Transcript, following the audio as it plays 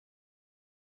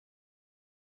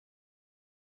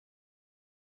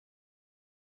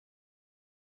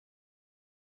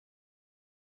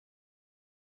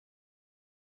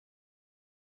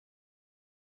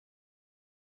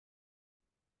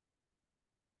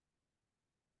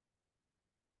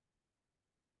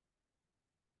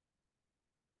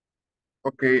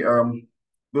Okay,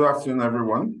 good afternoon,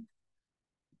 everyone.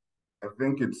 I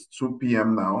think it's 2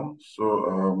 p.m. now,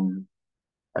 so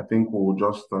I think we'll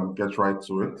just get right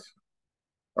to it.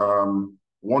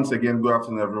 Once again, good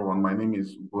afternoon, everyone. My name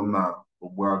is Buna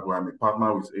Obuagu. I'm a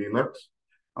partner with ALET,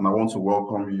 and I want to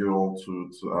welcome you all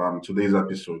to today's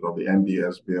episode of the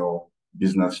NBA-SBL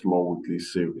Business Law Weekly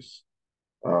Series.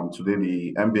 Today,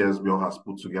 the NBA-SBL has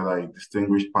put together a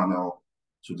distinguished panel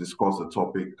to discuss the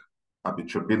topic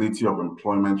arbitrability of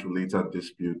employment-related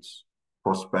disputes,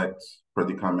 prospects,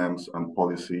 predicaments, and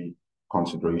policy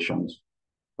considerations.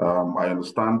 I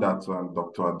understand that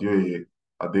Dr. Adeoye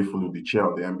Adefulu, the chair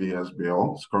of the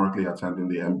NBA-SBL, is currently attending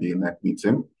the NBA NEC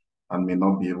meeting and may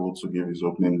not be able to give his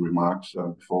opening remarks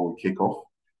before we kick off.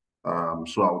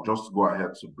 So I'll just go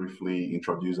ahead to briefly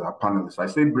introduce our panelists. I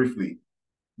say briefly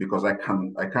because I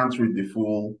can't read the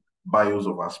full bios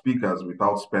of our speakers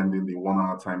without spending the 1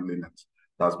 hour time limit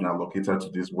that's been allocated to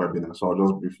this webinar. So I'll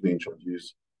just briefly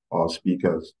introduce our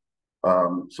speakers.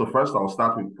 So first I'll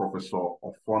start with Professor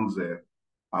Ofonze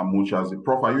Amuchazi.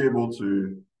 Prof, are you able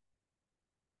to,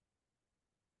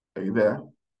 are you there?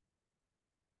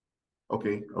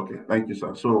 Okay, thank you,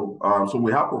 sir. So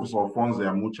we have Professor Ofonze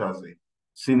Amuchazi,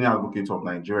 Senior Advocate of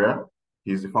Nigeria.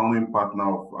 He's the founding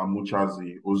partner of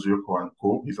Amuchazi Ozioko &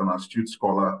 Co. He's an astute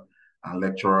scholar and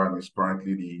lecturer, and is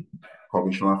currently the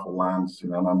Commissioner for Lands in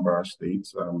Anambra State.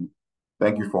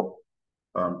 Thank you for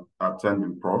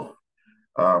attending, Prof.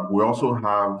 We also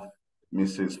have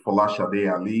Mrs.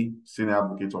 Folashade Ali, Senior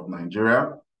Advocate of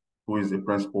Nigeria, who is the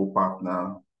principal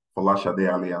partner,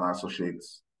 Folashade Ali and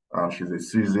Associates. She's a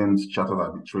seasoned chartered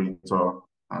arbitrator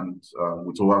and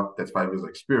with over 35 years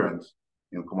experience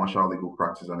in commercial legal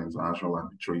practice and international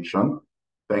arbitration.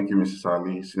 Thank you, Mrs.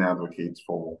 Ali, Senior Advocate,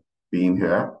 for being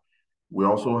here. We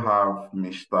also have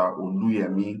Mr.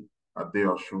 Oluyemi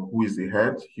Adeosun, who is the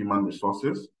head human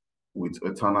resources with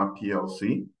Etana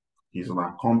PLC. He's an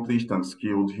accomplished and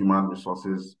skilled human resource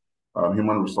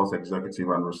executive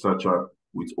and researcher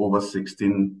with over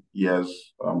 16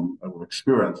 years of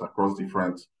experience across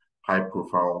different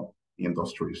high-profile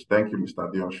industries. Thank you, Mr.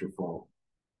 Adeosun, for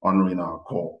honoring our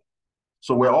call.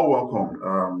 So we're all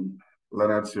welcome,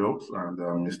 Leonard Silks and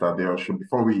Mr. Adeosun.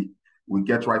 Before we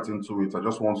get right into it, I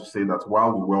just want to say that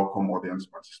while we welcome audience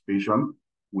participation,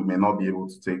 we may not be able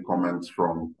to take comments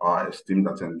from our esteemed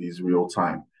attendees real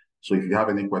time. So if you have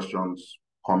any questions,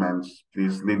 comments,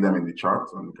 please leave them in the chat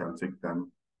and we can take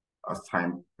them as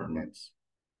time permits.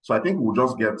 So I think we'll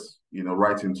just get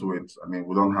right into it. I mean,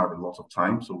 we don't have a lot of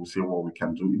time, so we'll see what we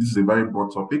can do. This is a very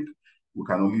broad topic. We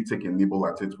can only take a nibble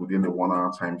at it within the 1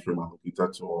 hour time frame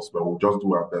allocated to us, but we'll just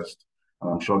do our best.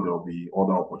 And I'm sure there will be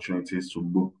other opportunities to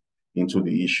look into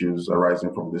the issues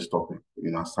arising from this topic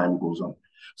as time goes on.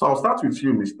 So I'll start with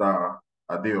you, Mr.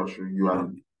 Adeosun. You are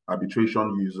an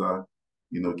arbitration user.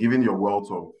 Given your wealth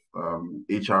of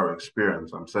HR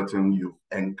experience, I'm certain you've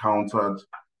encountered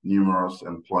numerous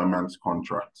employment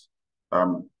contracts.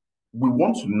 We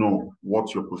want to know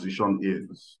what your position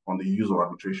is on the use of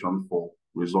arbitration for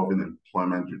resolving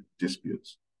employment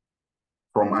disputes.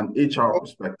 From an HR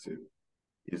perspective,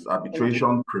 is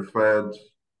arbitration preferred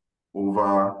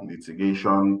over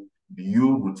litigation? Do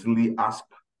you routinely ask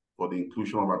for the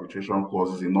inclusion of arbitration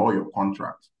clauses in all your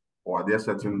contracts, or are there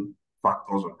certain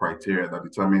factors or criteria that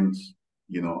determines,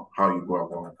 how you go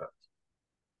about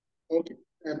that? Okay,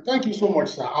 thank you so much,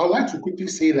 sir. I would like to quickly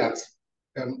say that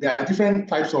there are different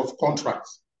types of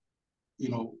contracts,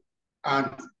 and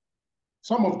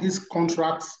some of these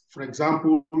contracts, for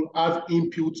example, have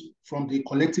input from the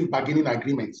collective bargaining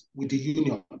agreement with the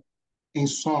union in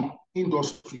some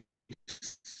industries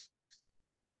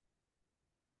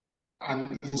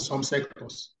and in some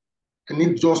sectors. I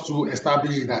need just to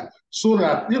establish that so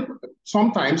that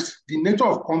sometimes the nature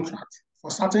of contract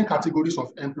for certain categories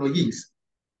of employees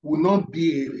will not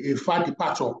be a far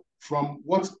departure from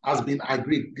what has been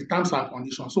agreed, the terms and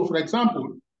conditions. So, for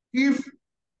example, if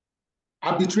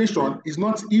arbitration is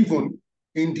not even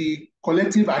in the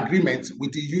collective agreement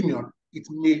with the union, it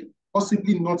may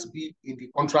possibly not be in the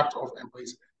contract of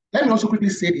employees. Let me also quickly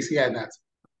say this here, that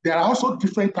there are also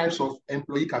different types of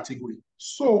employee category.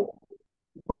 So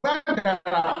where there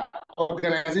are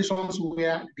organizations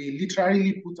where they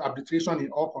literally put arbitration in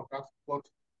all contracts, but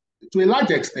to a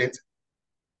large extent,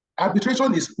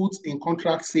 arbitration is put in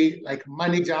contracts, say, like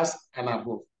managers and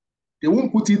above. They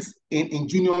won't put it in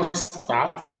junior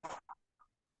staff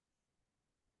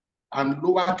and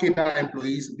lower cadre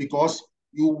employees because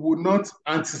you would not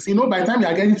anticipate. By the time you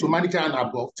are getting to manager and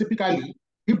above, typically,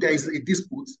 if there is a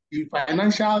dispute, the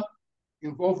financial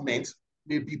involvement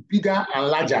may be bigger and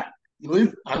larger.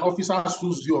 If an officer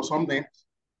sues you or something,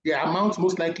 the amount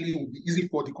most likely will be easy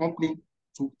for the company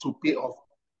to pay off.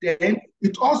 Then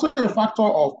it's also a factor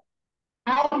of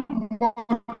how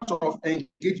much of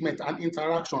engagement and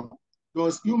interaction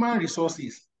does human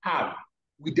resources have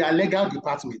with their legal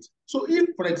department. So if,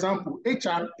 for example,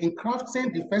 HR in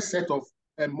crafting the first set of,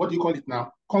 what do you call it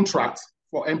now, contracts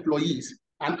for employees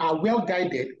and are well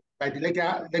guided by the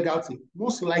legal team,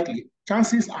 most likely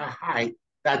chances are high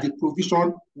that the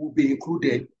provision will be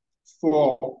included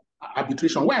for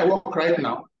arbitration. Where I work right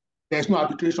now, there's no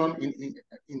arbitration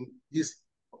in this.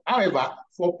 However,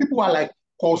 for people who are like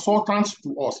consultants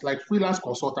to us, like freelance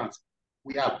consultants,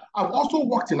 we have. I've also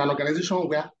worked in an organization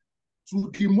where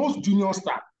to the most junior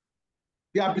staff,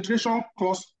 the arbitration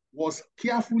clause was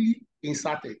carefully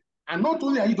inserted. And not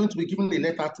only are you going to be given a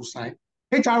letter to sign,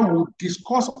 HR will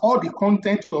discuss all the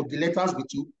content of the letters with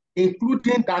you,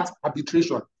 including that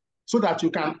arbitration, so that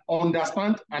you can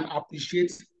understand and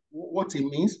appreciate what it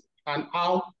means and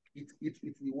how it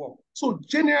will work. So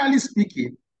generally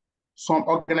speaking, some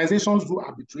organizations do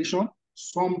arbitration,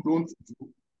 some don't do.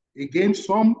 Again,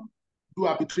 some do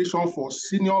arbitration for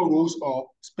senior roles or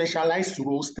specialized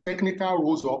roles, technical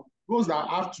roles, or roles that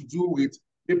have to do with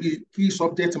maybe key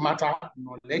subject matter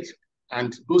knowledge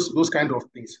and those kind of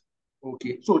things.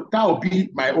 Okay, so that will be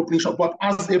my opening shot. But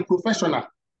as a professional,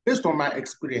 based on my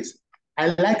experience,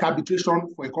 I like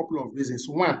arbitration for a couple of reasons.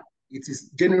 One, it is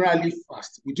generally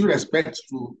fast. With due respect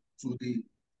to the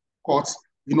courts,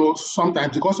 you know,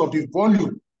 sometimes because of the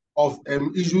volume of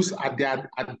issues at their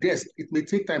desk, it may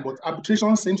take time, but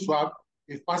arbitration seems to have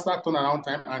a faster turnaround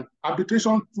time, and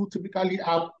arbitration do typically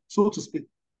have, so to speak,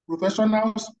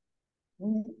 professionals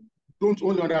who don't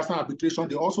only understand arbitration,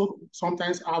 they also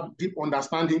sometimes have deep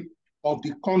understanding of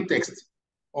the context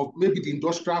of maybe the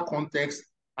industrial context,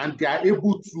 and they are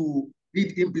able to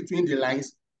read in between the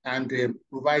lines and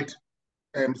provide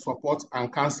support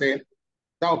and counsel.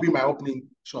 That will be my opening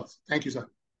shot. Thank you, sir.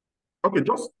 Okay,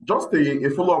 just a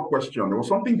follow-up question. There was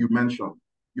something you mentioned.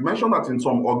 You mentioned that in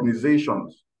some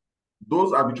organizations,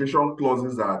 those arbitration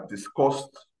clauses are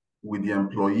discussed with the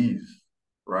employees,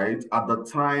 right? At the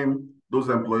time those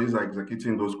employees are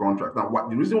executing those contracts. Now,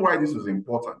 the reason why this is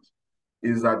important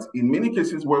is that in many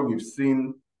cases where we've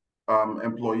seen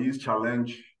employees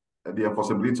challenge the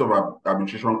enforceability of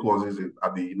arbitration clauses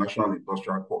at the National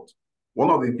Industrial Court, one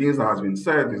of the things that has been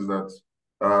said is that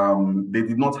they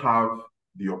did not have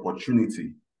the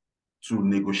opportunity to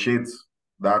negotiate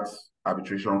that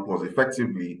arbitration clause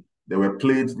effectively. They were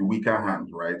played the weaker hand,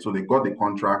 right? So they got the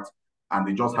contract and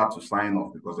they just had to sign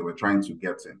off because they were trying to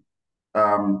get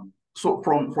in. So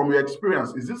from your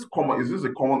experience, is this common? Is this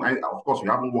a common? Of course, you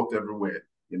haven't worked everywhere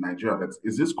in Nigeria, but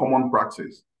is this common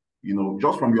practice? You know,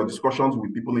 just from your discussions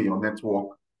with people in your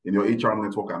network, in your HR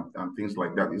network, and things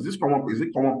like that, is this common? Is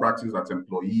it common practice that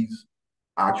employees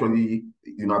actually,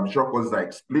 you know, arbitration clauses are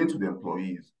explained to the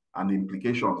employees and the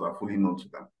implications are fully known to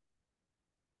them?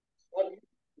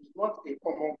 It's not a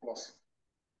common clause.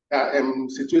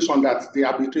 Situation that the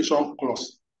arbitration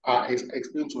clause is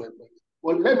explained to employees.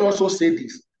 But let me also say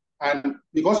this, and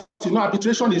because you know,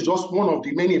 arbitration is just one of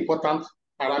the many important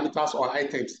parameters or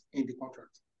items in the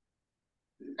contract.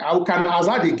 I can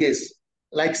hazard a guess,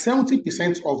 like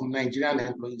 70% of Nigerian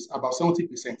employees, about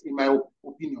 70%, in my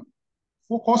opinion,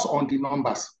 focus on the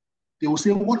numbers. They will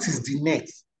say, what is the net?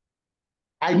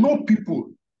 I know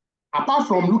people, apart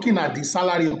from looking at the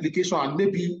salary implication and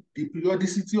maybe the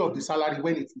periodicity of the salary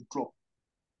when it will drop,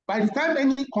 by the time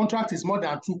any contract is more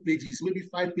than 2 pages, maybe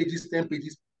 5 pages, 10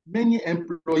 pages, many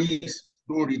employees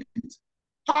don't read it.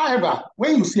 However,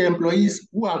 when you see employees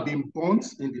who have been burnt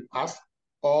in the past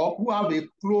or who have a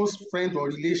close friend or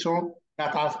relation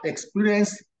that have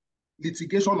experienced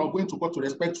litigation or going to court to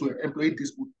respect to employee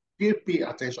dispute, they pay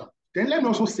attention. Then let me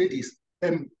also say this,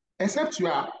 except you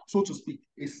are, so to speak,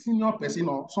 a senior person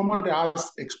or someone that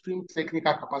has extreme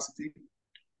technical capacity,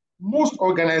 most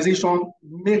organizations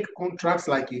make contracts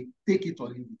like a take it or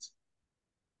leave it.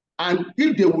 And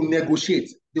if they will negotiate,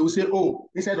 they will say, oh,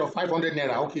 instead of 500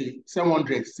 naira, okay,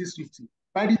 700, 650.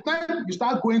 By the time you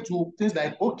start going to things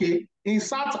like, okay,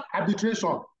 insert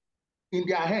arbitration, in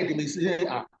their head, they may say,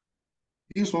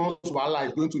 this one's wala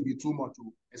is going to be too much,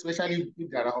 especially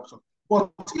if there are options.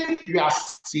 But if you are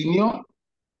senior,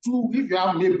 if you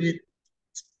have maybe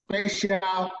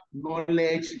special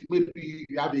knowledge, maybe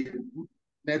you have a good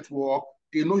network,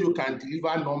 they know you can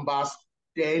deliver numbers,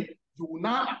 then you will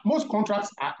now, most contracts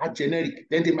are generic,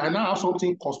 then they might now have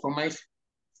something customized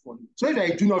for you. So if you're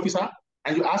a junior officer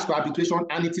and you ask for arbitration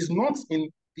and it is not in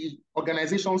the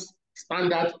organization's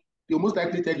standard, they'll most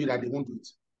likely tell you that they won't do it.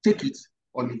 Take it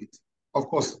or leave it. Of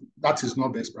course, that is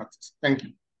not best practice. Thank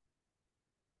you.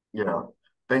 Yeah.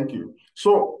 Thank you.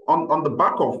 So on the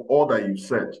back of all that you've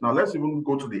said, now let's even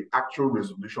go to the actual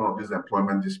resolution of these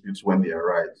employment disputes when they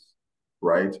arise,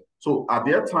 right? So are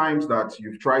there times that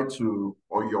you've tried to,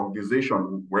 or your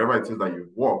organization, wherever it is that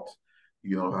you've worked,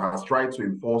 has tried to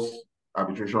enforce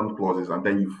arbitration clauses, and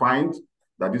then you find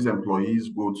that these employees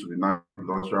go to the National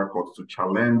Industrial Court to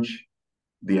challenge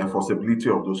the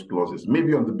enforceability of those clauses,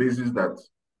 maybe on the basis that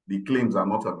the claims are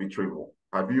not arbitrable?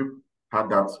 Have you had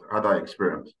that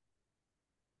experience?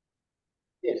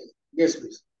 Yes, yes,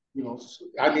 please.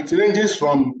 And it ranges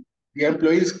from the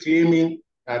employees claiming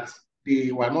that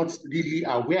they were not really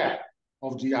aware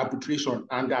of the arbitration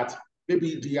and that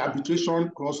maybe the arbitration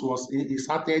clause was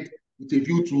inserted with a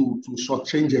view to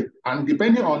shortchange it. And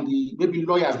depending on the maybe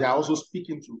lawyers they are also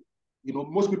speaking to,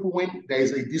 most people, when there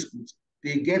is a dispute,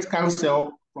 they get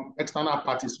counsel from external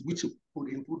parties, which could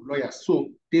include lawyers. So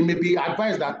they may be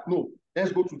advised that no,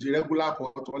 let's go to the regular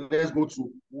court, or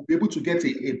we'll be able to get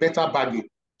a better bargain.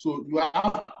 So you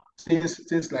have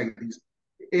things like this.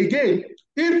 Again,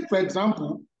 if, for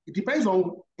example, it depends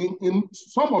on, in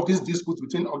some of these disputes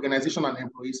between organization and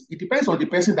employees, it depends on the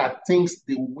person that thinks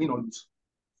they will win on it.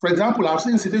 For example, I've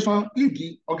seen situations if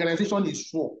the organization is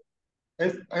sure,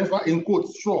 if in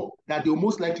quotes, sure that they will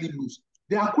most likely lose,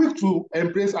 they are quick to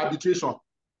embrace arbitration,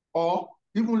 or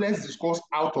even let's discuss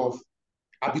out of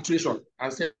arbitration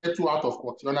and settle out of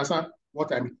court. You understand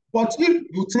what I mean? But if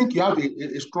you think you have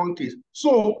a strong case,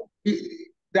 so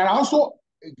there are also,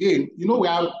 again, we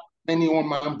have many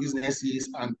one-man businesses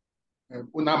and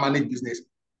owner-managed business.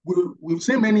 We've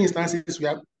seen many instances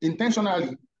where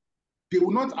intentionally they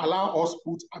will not allow us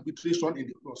put arbitration in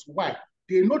the clause. Why?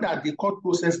 They know that the court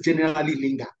process generally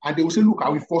linger, and they will say, look, I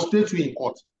will frustrate you in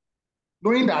court,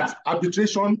 knowing that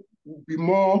arbitration will be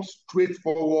more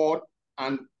straightforward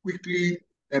and quickly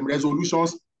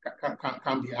resolutions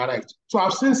can be arrived. So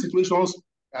I've seen situations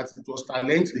that it was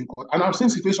challenged in court, and I've seen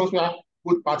situations where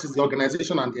both parties, the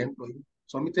organization and the employee,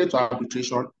 submitted to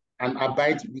arbitration and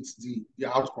abide with the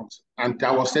outcomes. And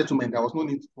there was settlement. There was no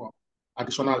need for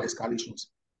additional escalations.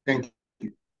 Thank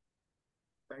you.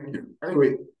 Thank you.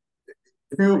 Anyway,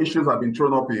 a few issues have been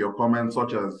thrown up in your comments,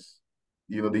 such as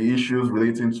the issues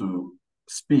relating to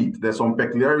speed. There's some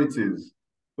peculiarities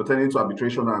pertaining to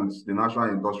arbitration and the National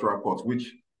Industrial Court,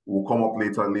 which will come up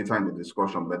later in the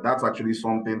discussion. But that's actually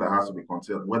something that has to be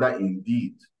considered, whether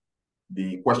indeed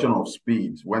the question of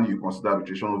speed, when you consider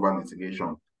arbitration over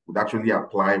litigation, would actually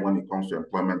apply when it comes to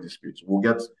employment disputes. We'll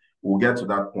get to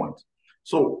that point.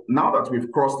 So now that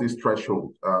we've crossed this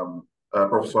threshold,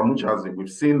 Professor Amuchazi, we've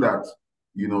seen that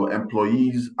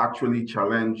employees actually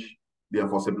challenge the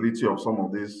enforceability of some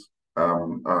of these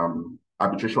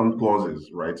arbitration clauses,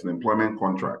 right, in employment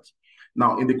contracts.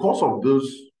 Now, in the course of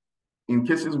those, in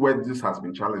cases where this has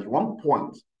been challenged, one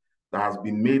point that has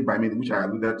been made by me, which I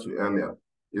alluded to earlier,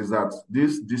 is that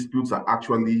these disputes are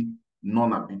actually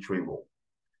non-arbitrable.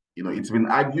 It's been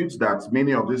argued that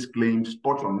many of these claims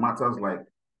touch on matters like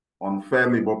unfair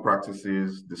labor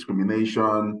practices,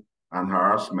 discrimination, and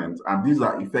harassment, and these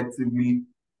are effectively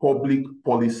public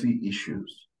policy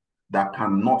issues that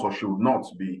cannot or should not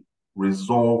be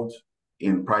resolved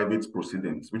in private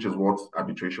proceedings, which is what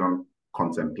arbitration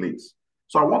contemplates.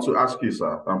 So I want to ask you,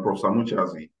 sir, Professor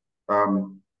Amuchazi,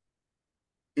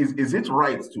 is it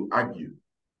right to argue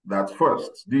that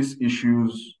first, these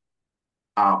issues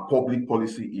are public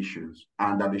policy issues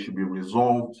and that they should be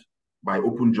resolved by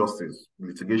open justice,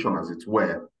 litigation as it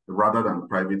were, rather than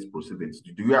private proceedings?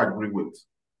 Do you agree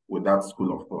with that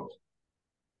school of thought?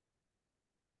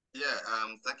 Yeah,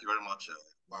 thank you very much,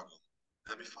 Marco.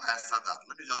 Before I start that,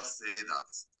 let me just say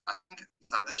that I think it's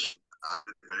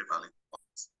a very valid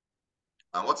point.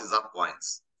 And what is that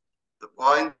point? The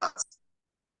point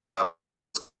that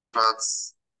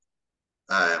contracts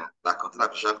that contain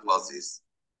arbitration clauses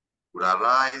would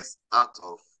arise out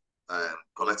of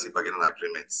collective bargaining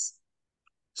agreements.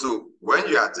 So when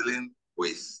you are dealing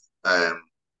with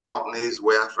companies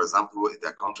where, for example, in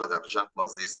their contract arbitration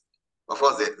clauses, of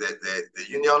course, the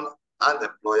union and the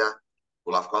employer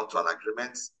will have come to an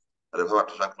agreement that they have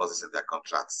arbitration clauses in their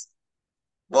contracts.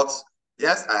 But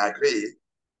yes, I agree.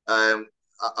 I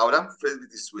would phrase it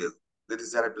this way: the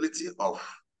desirability of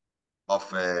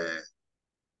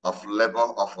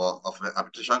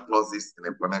arbitration clauses in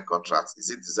employment contracts, is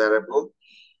it desirable?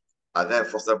 Are they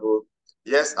enforceable?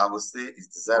 Yes, I would say it's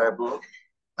desirable,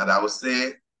 and I would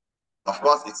say, of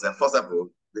course, it's enforceable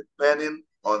depending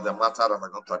on the matter that are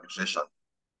going to arbitration.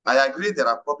 I agree there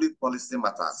are public policy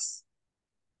matters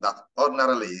that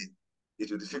ordinarily it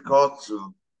will be difficult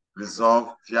to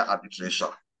resolve via arbitration.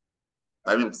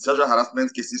 I mean, sexual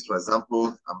harassment cases, for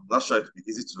example, I'm not sure it would be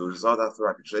easy to resolve that through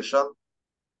arbitration.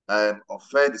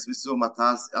 unfair dismissal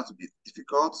matters have to be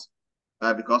difficult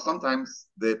because sometimes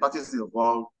the parties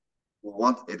involved will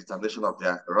want a determination of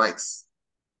their rights.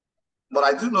 But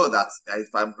I do know that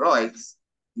if I'm right,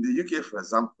 in the UK, for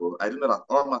example, I do know that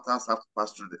all matters have to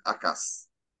pass through the ACAS,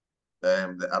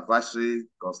 the Advisory,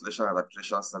 Conciliation, and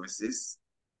Arbitration Services.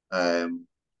 And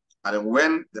then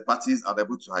when the parties are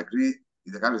able to agree,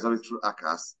 if they can resolve it through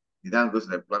ACAS, it then goes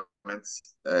to the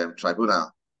Employment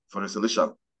Tribunal for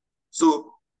resolution.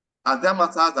 So, are there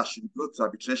matters that should go to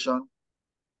arbitration?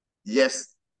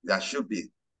 Yes, there should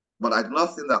be. But I do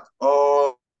not think that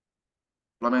all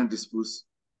employment disputes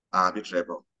are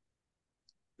arbitrable.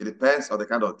 It depends on the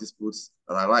kind of disputes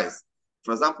that arise.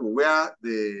 For example, where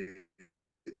the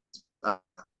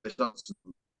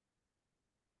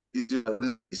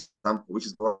which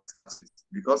is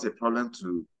because a problem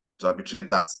to arbitrate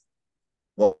that.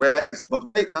 But where it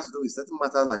has to do with certain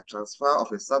matters like transfer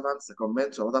of a servant,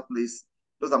 secondment to another place,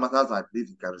 those are matters I believe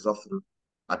you can resolve through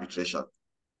arbitration.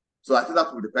 So I think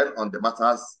that will depend on the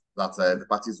matters that the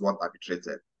parties want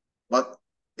arbitrated. But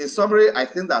in summary, I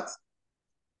think that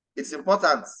it's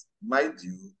important, mind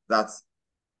you, that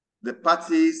the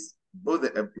parties, both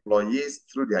the employees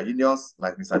through their unions,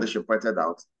 like Mr. Adeshe pointed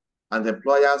out, and the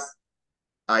employers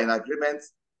are in agreement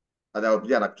that there will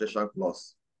be an arbitration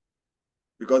clause.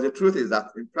 Because the truth is that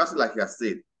in practice, like you have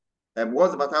said,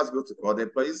 once the matters go to court, the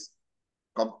employees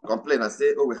complain and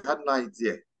say, oh, we had no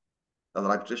idea there's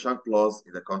an arbitration clause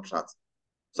in the contract.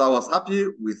 So I was happy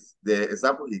with the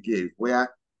example he gave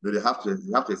where you have to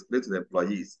explain to the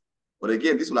employees. But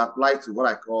again, this will apply to what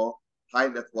I call high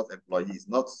net worth employees,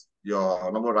 not your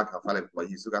normal rank and file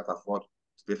employees who can't afford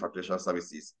to pay for arbitration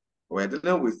services. We're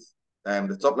dealing with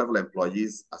the top level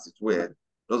employees, as it were,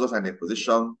 those are in a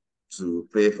position to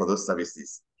pay for those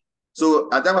services. So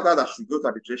are there matters that should go to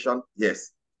arbitration?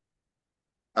 Yes.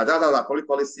 Are there matters that public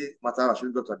policy matters that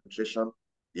should go to arbitration?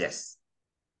 Yes.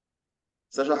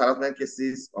 Sexual harassment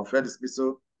cases, unfair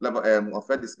dismissal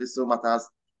matters.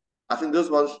 I think those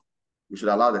ones, we should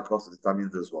allow the courts to determine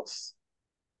those ones.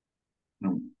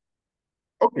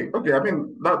 Okay. I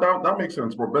mean, that makes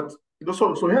sense, bro. But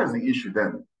so here's the issue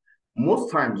then.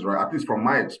 Most times, right, at least from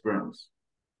my experience,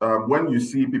 when you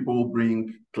see people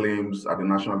bring claims at the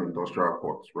National Industrial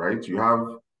Court, right, you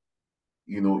have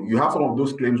some of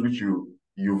those claims which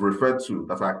you've referred to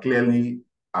that are clearly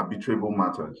arbitrable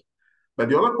matters. But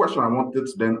the other question I wanted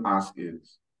to then ask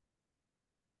is,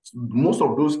 most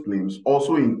of those claims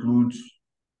also include,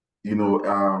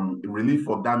 relief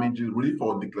for damages, relief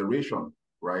for declaration,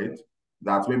 right?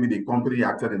 That maybe the company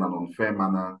acted in an unfair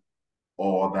manner,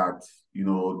 or that,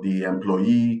 the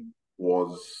employee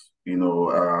was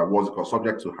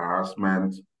subject to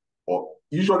harassment, or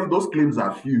usually those claims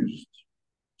are fused.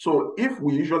 So if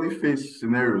we usually face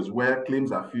scenarios where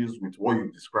claims are fused with what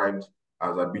you described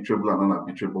as arbitrable and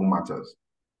unarbitrable matters,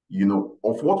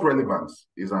 of what relevance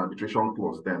is an arbitration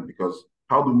clause then? Because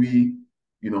how do we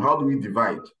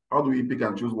divide? How do we pick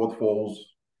and choose what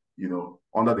falls,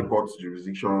 under the court's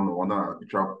jurisdiction or under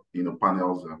arbitral,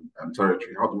 panels and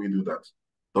territory? How do we do that?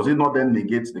 Does it not then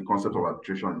negate the concept of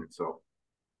arbitration in itself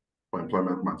for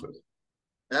employment matters?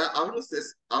 I wouldn't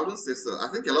say so. I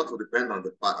think a lot will depend on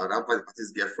how the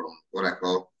parties get from what I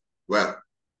call, the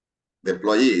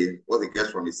employee, what he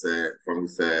gets from his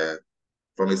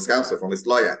counsel, from his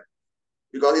lawyer.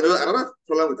 Because, another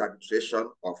problem with arbitration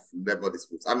of labor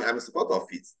disputes, I'm in support of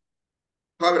it.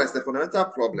 However, there's a fundamental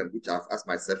problem which I've asked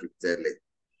myself repeatedly.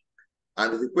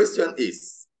 And the question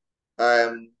is,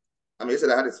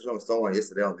 yesterday I had a discussion with someone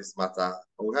yesterday on this matter,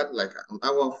 and we had like an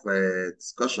hour of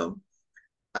discussion.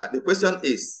 The question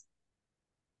is,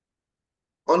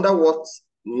 under what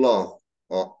law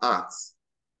or act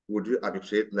would you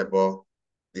arbitrate labor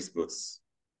disputes?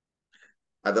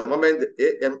 At the moment,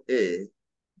 the AMA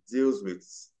deals with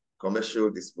commercial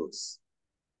disputes,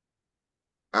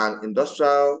 and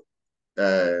industrial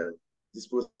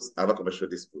disputes are not commercial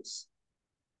disputes.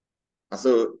 And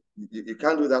so you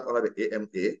can't do that under the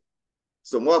AMA.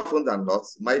 So more often than not,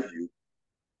 in my view,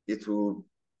 it will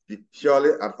be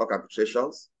purely ad hoc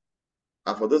arbitrations.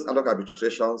 And for those ad hoc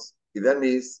arbitrations, it then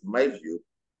means, in my view,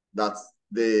 that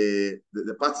the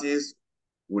parties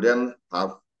would then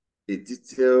have a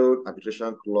detailed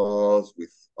arbitration clause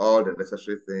with all the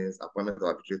necessary things, appointment of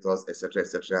arbitrators,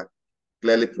 etc.,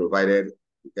 clearly provided,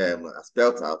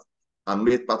 spelled out, and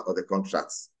made part of the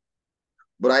contracts.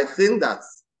 But I think that,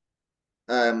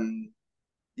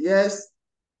 yes,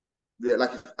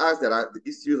 like you've asked, there are the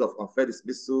issues of unfair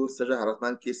dismissal, sexual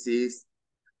harassment cases.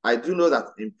 I do know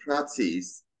that in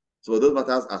practice, so those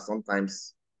matters are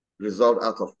sometimes resolved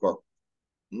out of court,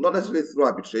 not necessarily through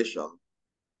arbitration,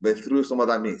 but through some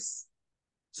other means.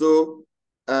 So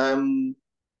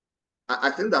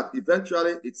I think that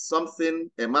eventually it's something,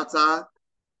 a matter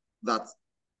that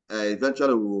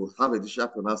eventually we'll have a judicial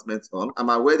pronouncement on. I'm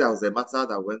aware there was a matter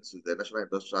that went to the National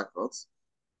Industrial Court.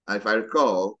 And if I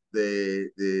recall, the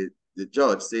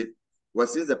judge said, well,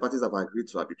 since the parties have agreed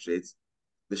to arbitrate,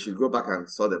 they should go back and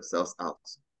sort themselves out.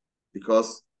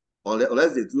 Because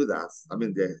unless they do that, I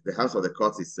mean, the hands of the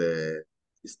court is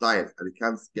tied and they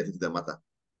can't get into the matter.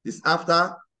 It's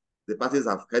after the parties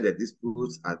have had a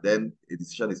dispute and then a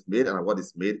decision is made and a award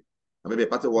is made, and maybe a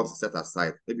party wants to set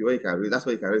aside. Maybe when you can that's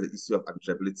where you can raise the issue of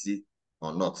arbitrability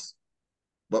or not.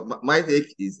 But my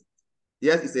take is,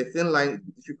 yes, it's a thin line.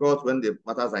 It's difficult when the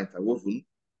matters are interwoven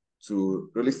to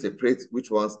really separate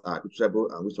which ones are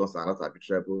arbitrable and which ones are not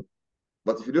arbitrable.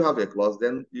 But if you do have a clause,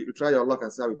 then you try your luck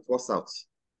and see how it works out.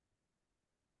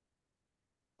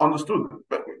 Understood.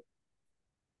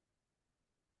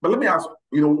 But let me ask,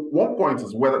 one point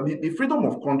is whether the freedom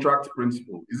of contract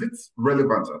principle, is it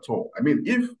relevant at all? I mean,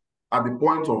 if at the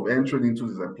point of entering into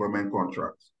this employment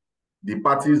contract, the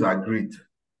parties agreed,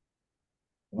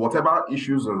 whatever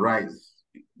issues arise,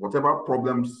 whatever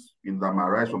problems that might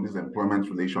arise from this employment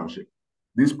relationship,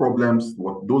 these problems,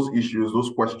 those issues, those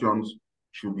questions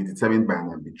should be determined by an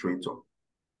arbitrator.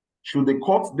 Should the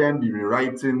court then be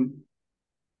rewriting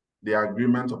the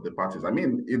agreement of the parties? I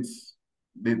mean,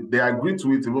 they agreed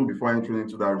to it even before entering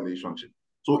into that relationship.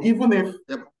 So even if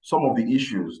some of the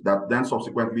issues that then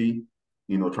subsequently,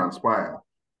 transpire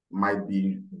might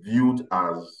be viewed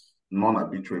as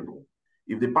non-arbitrable,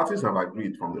 if the parties have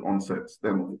agreed from the onset,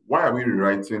 then why are we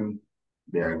rewriting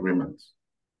the agreement?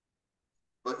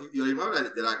 But you remember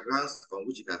that there are grounds on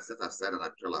which you can set aside an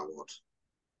arbitral award.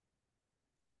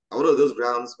 And one of those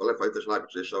grounds qualify for international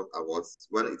arbitration awards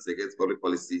when it's against public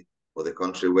policy for the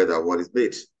country where the award is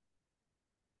made.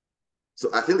 So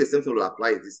I think the same thing will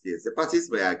apply in this case. The parties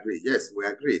may agree. Yes, we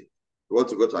agree. We want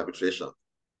to go to arbitration.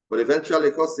 But eventually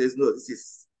the court says, no,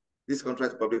 this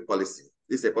contract is public policy.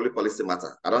 This is a public policy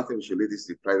matter. I don't think we should leave this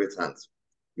in private hands.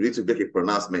 We need to make a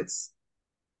pronouncement.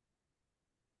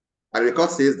 And the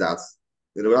court says that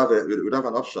we have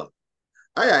an option.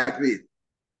 I agree.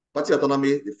 Party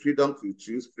autonomy, the freedom to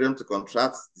choose, freedom to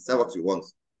contract, decide what you want.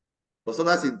 But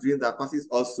sometimes in doing that, parties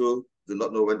also do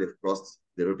not know when they've crossed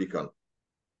the Rubicon.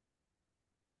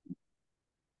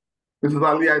 Mrs.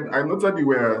 Ali, I noted you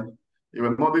were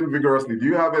nodding vigorously. Do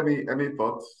you have any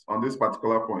thoughts on this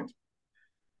particular point?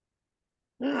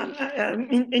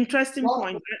 Interesting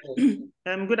point.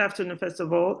 Good afternoon, first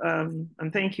of all,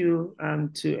 and thank you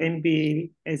to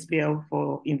NBA-SBL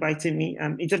for inviting me.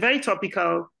 It's a very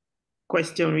topical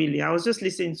question, really. I was just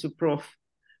listening to Prof.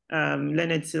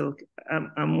 Leonard Silk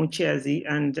Amuchiazi,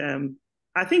 and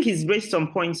I think he's raised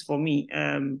some points for me.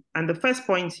 And the first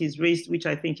point he's raised, which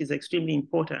I think is extremely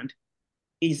important,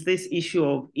 is this issue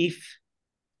of if,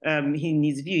 in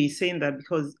his view, he's saying that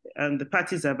because the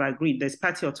parties have agreed, there's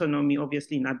party autonomy,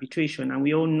 obviously, in arbitration, and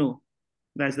we all know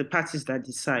that's the parties that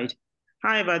decide.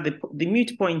 However, the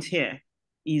moot point here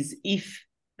is if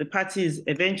the parties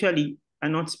eventually are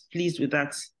not pleased with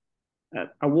that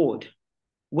award,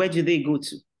 where do they go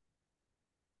to?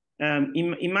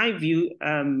 In my view,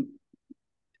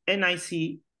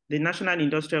 NIC, the National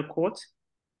Industrial Court,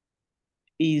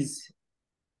 was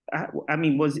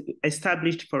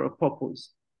established for a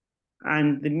purpose.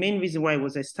 And the main reason why it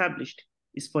was established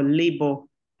is for labor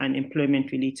and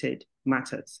employment-related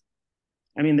matters.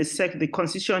 I mean, the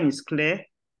Constitution is clear.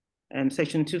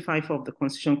 Section 254 of the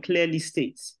Constitution clearly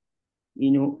states,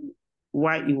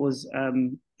 why it was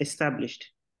established.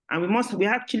 And we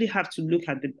actually have to look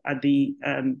at the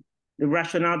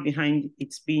rationale behind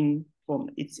its being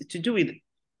formed. It's to do with,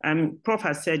 Prof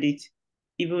has said it,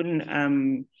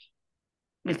 even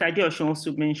Mr. Adeosun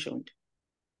also mentioned.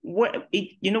 When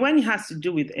it has to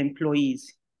do with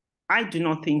employees, I do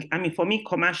not think, for me,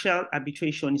 commercial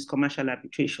arbitration is commercial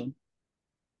arbitration.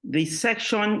 The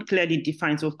section clearly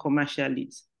defines what commercial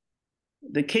is.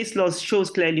 The case law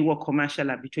shows clearly what commercial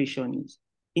arbitration is.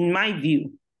 In my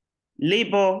view,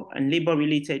 labor and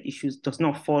labor-related issues does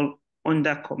not fall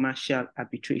under commercial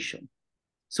arbitration.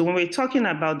 So when we're talking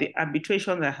about the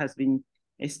arbitration that has been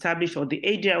established, or the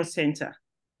ADL Center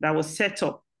that was set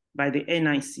up by the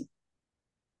NIC,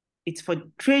 it's for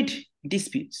trade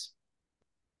disputes.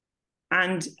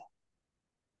 And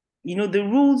the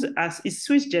rules, as it's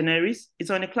sui generis,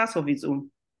 it's on a class of its own. You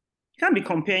can't be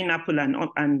comparing apple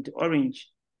and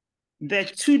orange. They're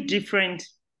two different,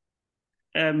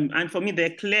 and for me,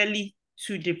 they're clearly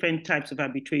two different types of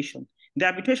arbitration. The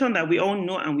arbitration that we all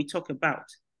know and we talk about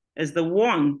is the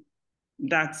one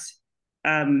that's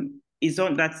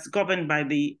governed by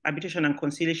the Arbitration and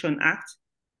Conciliation Act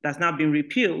that's now been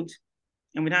repealed,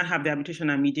 and we don't have the Arbitration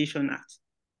and Mediation Act.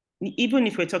 Even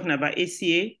if we're talking about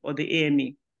ACA or the AMA,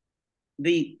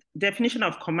 the definition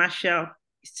of commercial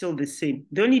is still the same.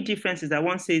 The only difference is that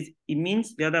one says it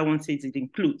means, the other one says it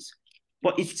includes.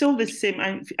 But it's still the same.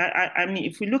 I mean,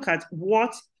 if we look at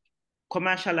what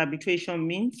commercial arbitration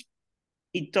means,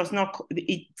 it does not,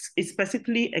 it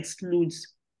specifically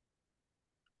excludes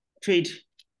trade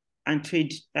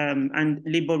and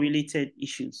labor-related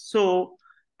issues. So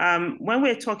when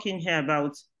we're talking here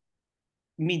about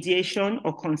mediation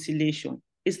or conciliation,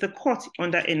 it's the court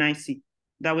under NIC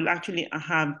that will actually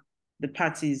have the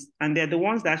parties, and they're the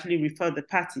ones that actually refer the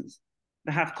parties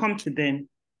that have come to them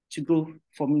to go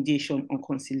for mediation or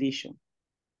conciliation.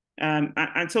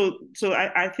 And so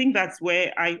I think that's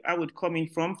where I would come in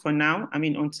from for now. I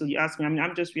mean, until you ask me, I mean,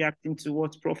 I'm just reacting to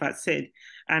what Prof has said.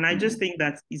 And I just think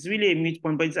that it's really a moot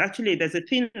point, but it's actually, there's a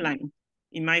thin line,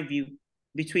 in my view,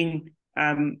 between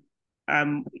party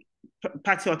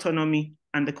autonomy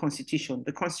and the Constitution.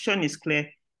 The Constitution is clear.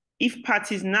 If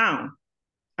parties now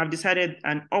have decided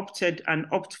and opt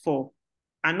for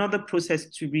another process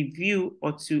to review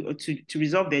or to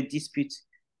resolve their disputes,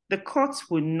 the courts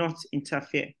will not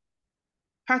interfere.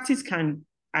 Parties can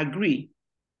agree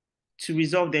to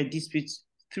resolve their disputes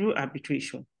through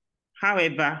arbitration.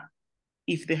 However,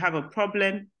 if they have a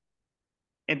problem,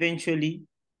 eventually,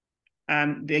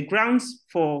 the grounds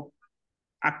for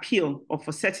appeal or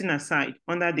for setting aside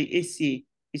under the ACA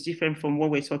is different from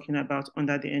what we're talking about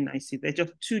under the NIC. They're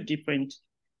just two different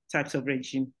types of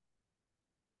regime.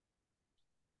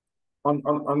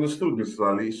 Understood, Mr.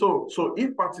 Ali. So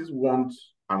if parties want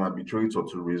an arbitrator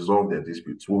to resolve their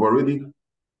disputes, we've already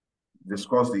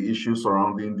discussed the issues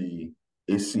surrounding the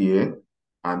ACA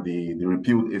and the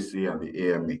repealed ACA and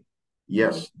the AMA.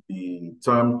 Yes, the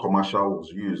term commercial was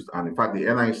used, and in fact,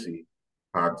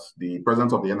 the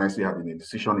president of the NIC had in a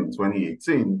decision in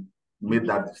 2018 made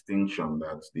that distinction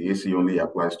that the ACA only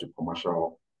applies to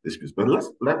commercial disputes. But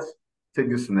let's take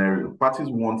this scenario. Parties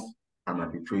want an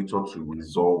arbitrator to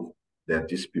resolve their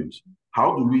disputes.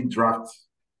 How do we draft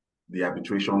the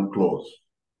arbitration clause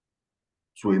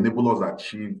to enable us to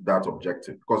achieve that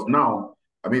objective? Because now,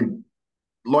 I mean,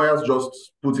 lawyers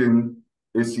just put in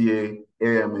ACA,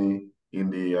 AMA in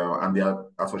the and their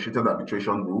associated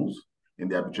arbitration rules in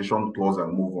the arbitration clause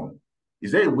and move on.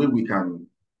 Is there a way we can,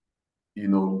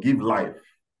 give life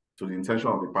to the intention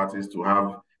of the parties to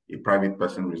have a private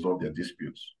person resolve their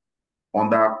disputes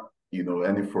under,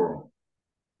 any forum,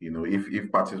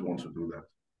 if parties want to do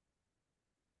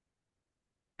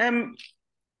that?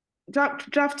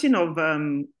 Drafting of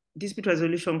dispute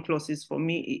resolution clauses for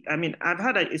me, I mean, I've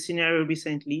had a scenario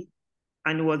recently,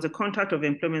 and it was a contract of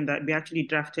employment that we actually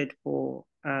drafted for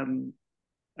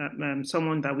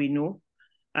someone that we know,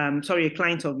 a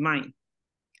client of mine.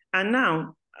 And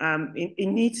now it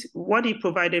needs what he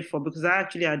provided for, because I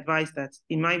actually advised that,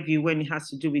 in my view, when it has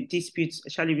to do with disputes,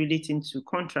 especially relating to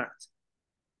contracts,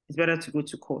 it's better to go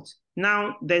to court.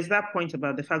 Now, there's that point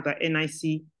about the fact that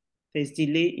NIC, there's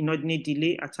delay, inordinate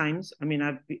delay at times. I mean,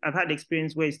 I've had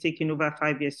experience where it's taken over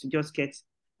 5 years to just get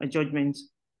a judgment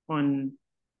on,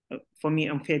 for me,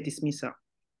 unfair dismissal.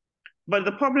 But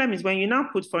the problem is when you now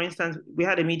put, for instance, we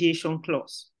had a mediation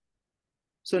clause.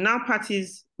 So now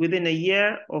parties, within a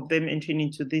year of them entering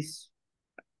into this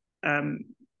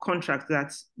contract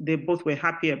that they both were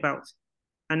happy about,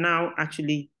 are now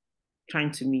actually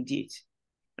trying to mediate.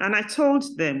 And I told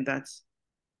them that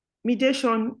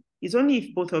mediation is only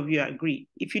if both of you agree.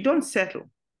 If you don't settle,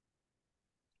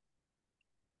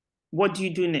 what do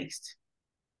you do next?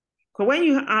 Because when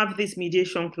you have this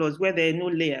mediation clause where there are no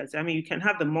layers, I mean, you can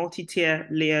have the multi-tier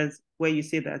layers where you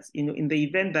say that, in the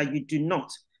event that you do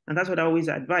not, and that's what I always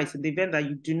advise, in the event that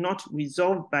you do not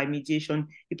resolve by mediation,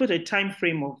 you put a time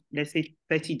frame of, let's say,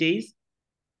 30 days.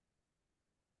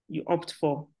 You opt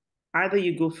for either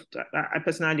you go, I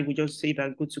personally would just say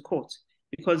that go to court,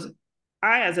 because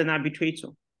I, as an arbitrator,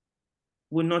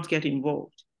 will not get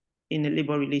involved in a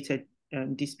labor-related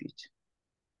dispute.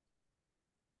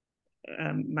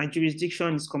 My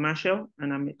jurisdiction is commercial,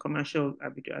 and I'm a commercial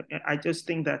arbitrator. I just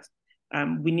think that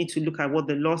we need to look at what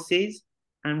the law says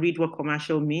and read what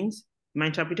commercial means. My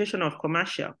interpretation of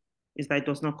commercial is that it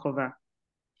does not cover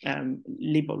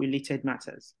labor-related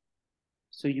matters.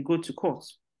 So you go to court.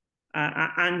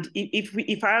 And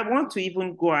if I want to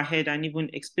even go ahead and even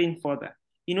explain further,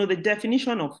 the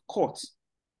definition of court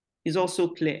is also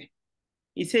clear.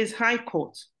 It says High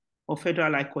Court or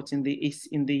Federal High Court in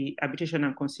the Arbitration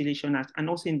and Conciliation Act, and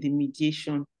also in the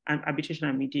Mediation and Arbitration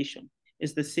and Mediation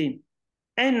is the same.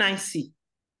 NIC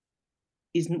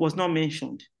was not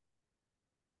mentioned.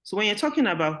 So when you're talking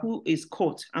about who is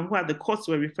court and who are the courts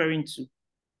we're referring to,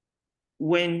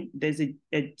 when there's a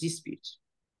dispute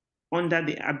under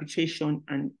the arbitration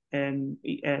and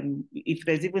if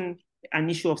there's even an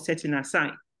issue of setting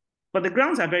aside. But the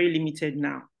grounds are very limited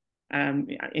now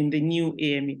in the new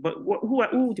AME. But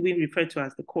who do we refer to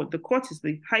as the court? The court is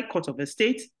the High Court of the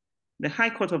state, the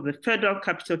High Court of the Federal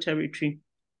Capital Territory.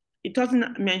 It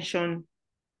doesn't mention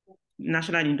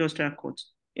National Industrial Court.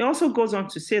 It also goes on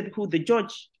to say who the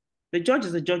judge. The judge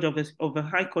is the judge of the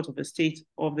High Court of the state,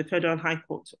 of the Federal High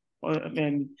Court, or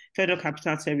Federal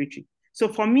Capital Territory. So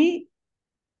for me,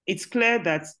 it's clear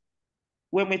that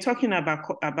when we're talking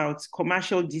about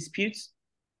commercial disputes,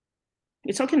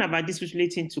 we're talking about disputes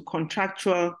relating to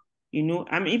contractual,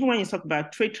 even when you talk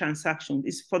about trade transactions,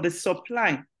 it's for the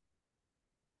supply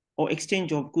or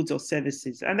exchange of goods or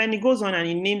services. And then it goes on and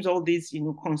it names all these,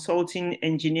 consulting,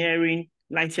 engineering,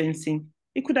 licensing.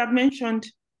 It could have mentioned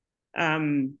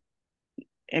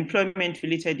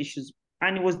employment-related issues,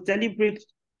 and it was deliberate.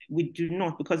 We do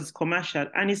not, because it's commercial,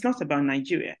 and it's not about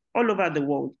Nigeria. All over the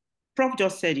world, Prof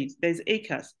just said it, there's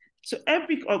acres. So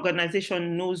every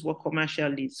organization knows what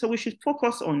commercial is. So we should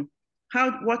focus on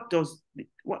NIC,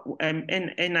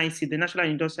 the National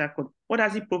Industrial Code, what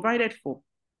has it provided for?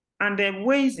 And there are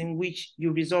ways in which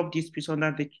you resolve disputes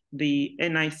under the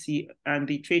NIC and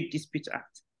the Trade Dispute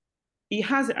Act. It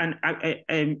has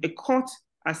a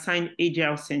court-assigned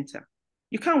AGL center.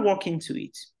 You can't walk into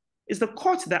it. It's the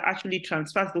court that actually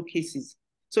transfers the cases.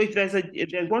 So if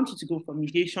they want you to go for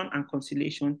mediation and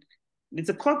conciliation, it's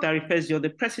a court that refers you, the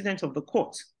president of the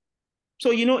court.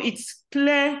 So, it's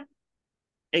clear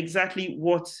exactly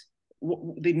what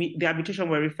the arbitration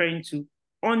we're referring to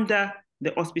under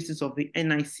the auspices of the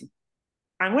NIC.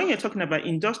 And when you're talking about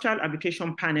industrial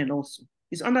arbitration panel also,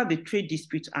 it's under the Trade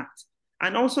Dispute Act.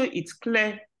 And also it's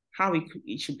clear how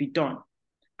it should be done.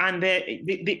 And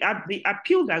the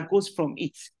appeal that goes from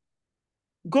it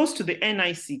goes to the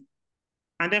NIC.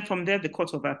 And then from there, the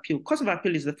Court of Appeal. Court of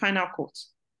Appeal is the final court.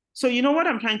 So what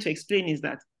I'm trying to explain is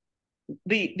that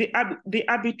the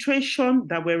arbitration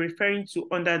that we're referring to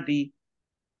under the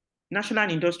National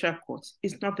Industrial Court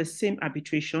is not the same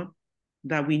arbitration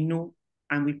that we know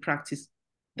and we practice.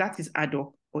 That is ad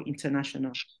hoc or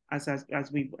international,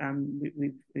 as we've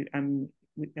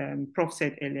Prof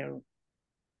said earlier on.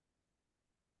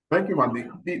 Thank you, Mandy.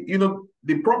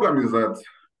 The problem is that,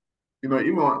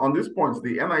 even on this point,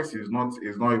 the NIC is not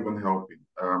even helping.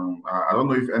 I don't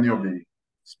know if any of the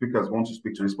speakers want to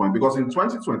speak to this point, because in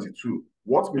 2022,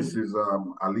 what Mrs.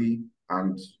 Ali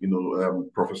and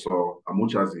Professor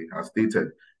Amuchazi has stated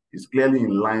is clearly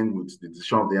in line with the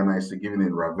decision of the NIC given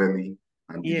in Ravelli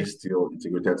and Steel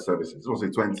Integrated Services. This was a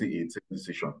 2018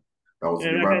 decision that was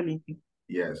delivered.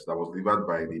 Yes, that was delivered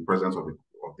by the president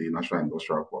of the National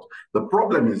Industrial Court. The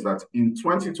problem is that in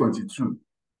 2022,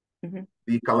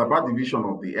 the Calabar division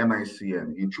of the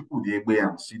NICN in Chukwudiegbe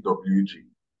and CWG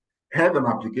had an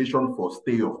application for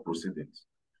stay of proceedings.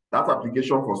 That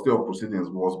application for stay of proceedings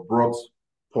was brought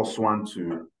pursuant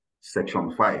to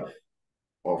Section 5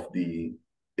 of the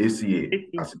ACA,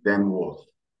 as it then was,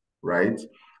 right?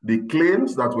 The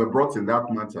claims that were brought in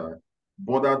that matter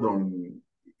bordered on,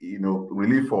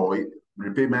 relief for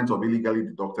repayment of illegally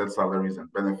deducted salaries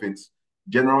and benefits,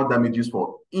 general damages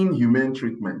for inhumane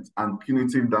treatment, and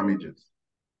punitive damages.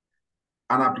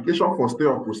 An application for stay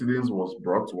of proceedings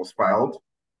was filed.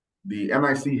 The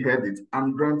NIC heard it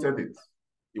and granted it.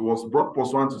 It was brought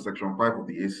pursuant to Section 5 of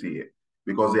the ACA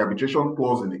because the arbitration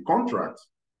clause in the contract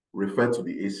referred to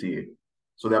the ACA.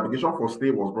 So the application for stay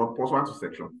was brought pursuant to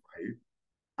Section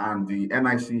 5, and the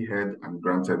NIC heard and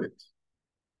granted it.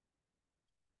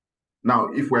 Now,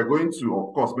 if we're going to,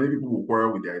 of course, many people will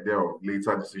quarrel with the idea of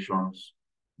later decisions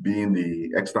being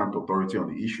the extant authority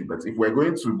on the issue, but if we're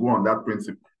going to go on that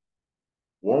principle,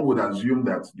 one would assume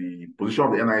that the position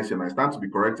of the NIC, and I stand to be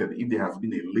corrected if there has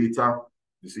been a later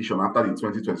decision after the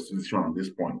 2022 decision on this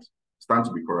point, stand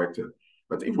to be corrected.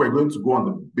 But if we're going to go on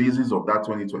the basis of that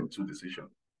 2022 decision,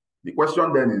 the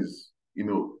question then is,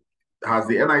 has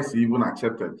the NIC even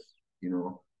accepted,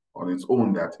 on its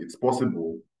own that it's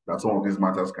possible that some of these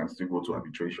matters can still go to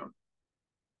arbitration?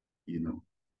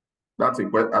 That's a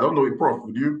question. I don't know, Prof,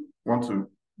 would you want to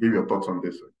give your thoughts on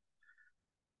this?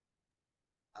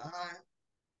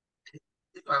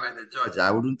 If I were the judge,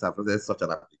 I wouldn't have presented such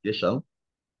an application,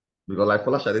 because like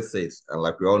Folashade says, and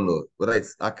like we all know, whether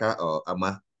it's ACA or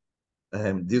AMA,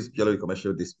 these purely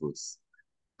commercial disputes.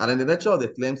 And in the nature of the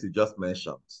claims you just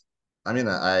mentioned, I mean,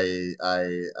 I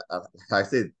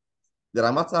said, there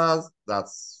are matters that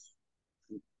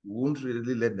won't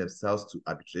really lend themselves to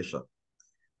arbitration.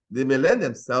 They may lend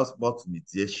themselves more to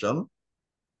mediation.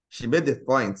 She made the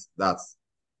point that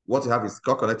what you have is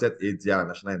core-connected ADR and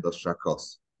National Industrial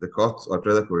Courts. the court or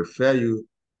tribunal could refer you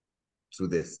to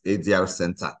this ADR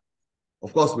center.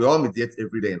 Of course, we all mediate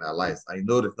every day in our lives. I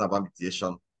know the thing about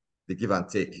mediation, the give and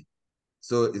take.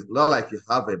 So it's not like you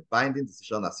have a binding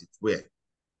decision as it were,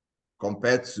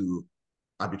 compared to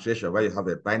arbitration where you have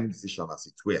a binding decision as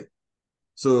it were.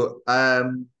 So I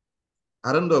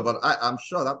don't know, but I'm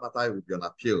sure that matter will be on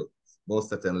appeal, most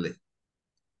certainly.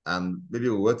 And maybe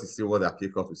we'll wait to see what the appeal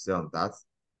court will say on that.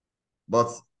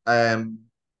 But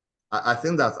I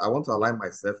think that I want to align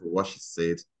myself with what she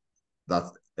said, that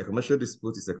a commercial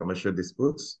dispute is a commercial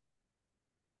dispute.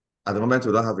 At the moment,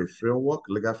 we don't have a framework,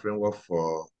 legal framework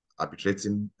for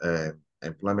arbitrating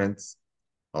employment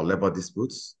or labor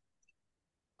disputes.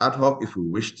 Ad hoc if we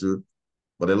wish to,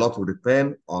 but a lot will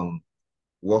depend on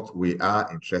what we are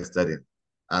interested in.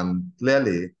 And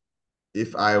clearly,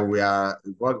 if I were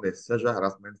involved in a sexual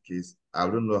harassment case, I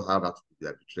wouldn't know how that would be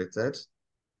arbitrated.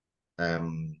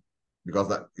 Because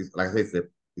that is, like I said,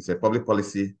 it's a public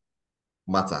policy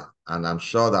matter. And I'm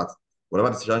sure that whatever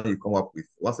decision you come up with,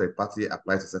 once a party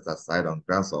applies to set aside on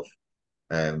grounds of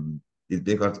it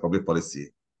being according to public policy,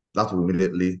 that will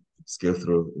immediately scale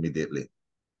through immediately.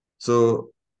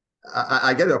 So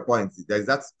I get your point. There's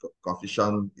that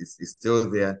confusion is still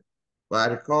there. But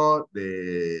I recall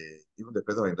even the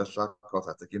president of industrial court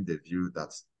has taken the view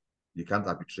that you can't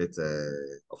arbitrate,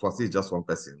 of course, it's just one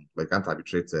person, but you can't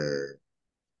arbitrate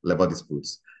labor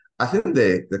disputes. I think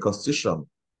the Constitution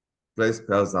clearly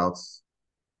spells out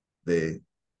the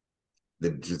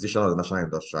jurisdiction of the National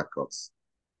Industrial Courts.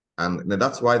 And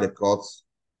that's why the court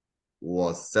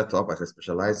was set up as a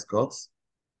specialized court.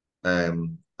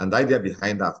 And the idea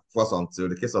behind that, first, until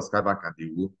the case of Skybank and the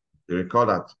Wu, you recall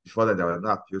that before that there were no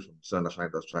appeals from the National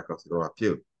Industrial Court, no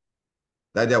appeal.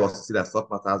 The idea was to see that such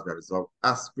matters were resolved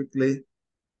as quickly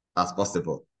as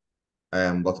possible.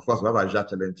 But of course, we have usual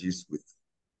challenges with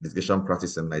litigation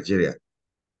practice in Nigeria.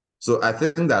 So I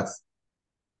think that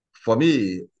for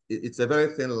me, it's a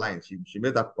very thin line. She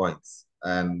made that point.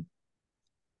 And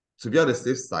to be on the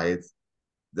safe side,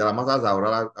 there are matters I would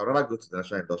rather go to the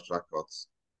National Industrial Court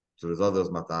to resolve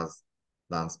those matters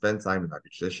than spend time in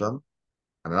arbitration.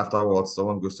 And then afterwards,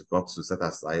 someone goes to court to set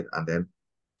aside, and then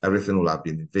everything will have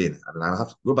been in vain. And then I'll have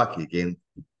to go back again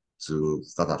to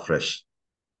start afresh.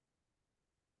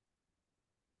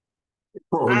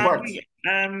 In fact,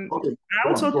 I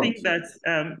also think that,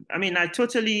 I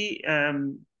totally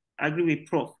agree with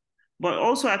Prof. But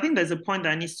also, I think there's a point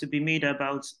that needs to be made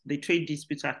about the Trade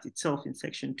Disputes Act itself in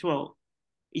Section 12.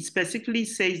 It specifically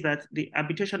says that the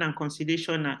Arbitration and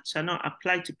Conciliation Act shall not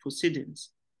apply to proceedings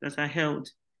that are held,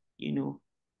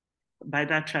 by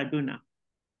that tribunal.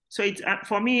 So it's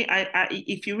for me,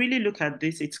 if you really look at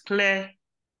this, it's clear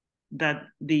that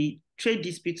the Trade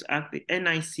Disputes Act, the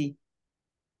NIC,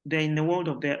 they're in the world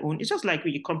of their own. It's just like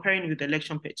when you're comparing with the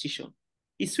election petition.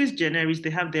 It's Swiss generis,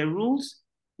 they have their rules,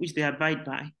 which they abide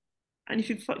by. And if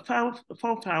you fall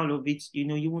foul of it,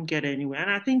 you won't get anywhere.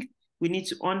 And I think we need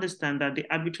to understand that the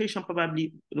arbitration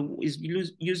probably is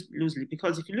used loosely,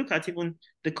 because if you look at even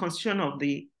the constitution of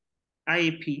the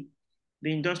IAP,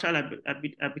 the Industrial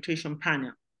Arbitration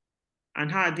Panel,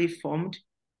 and how are they formed,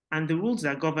 and the rules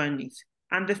that govern it,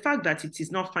 and the fact that it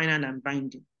is not final and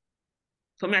binding.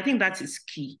 For me, I think that is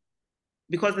key,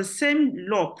 because the same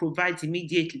law provides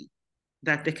immediately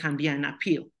that there can be an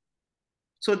appeal.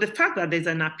 So the fact that there's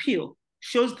an appeal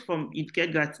shows from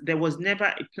it that there was never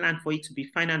a plan for it to be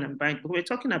final and binding. But we're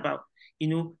talking about,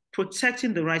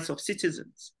 protecting the rights of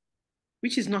citizens,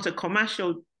 which is not a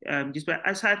commercial dispute.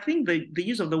 So I think the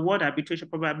use of the word arbitration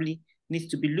probably needs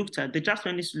to be looked at. The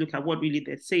draftman needs to look at what really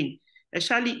they're saying,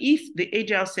 especially if the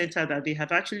AGL center that they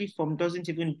have actually formed doesn't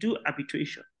even do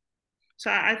arbitration. So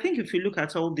I think if you look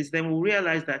at all this, then we'll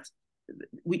realize that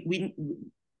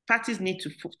parties need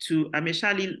to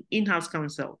especially in-house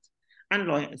counsel and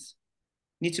lawyers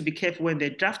need to be careful when they're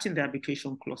drafting the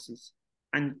arbitration clauses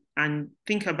and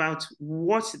think about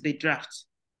what they draft.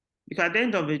 Because at the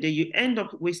end of the day, you end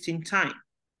up wasting time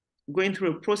going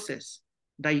through a process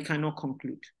that you cannot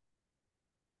conclude.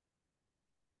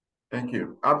 Thank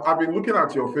you. I've been looking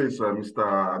at your face,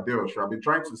 Mr. Adeosh. I've been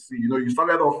trying to see, you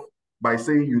started off by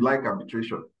saying you like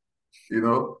arbitration.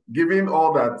 Given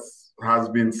all that has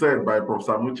been said by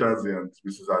Professor Muchazi and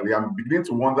Mrs. Ali, I'm beginning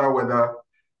to wonder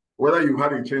whether you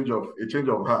had a change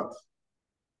of heart.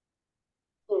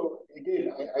 So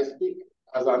again, I speak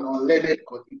as an unlearned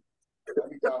colleague.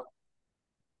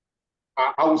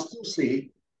 I will still say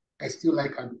I still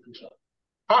like arbitration.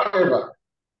 However,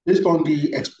 based on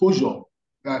the exposure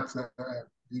that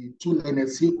the two learned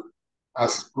SIG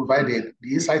has provided,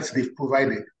 the insights they've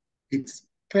provided, it's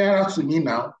clearer to me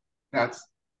now that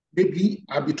maybe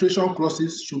arbitration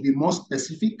clauses should be more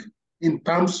specific in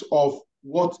terms of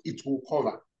what it will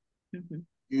cover.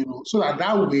 So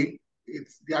that way,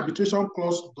 the arbitration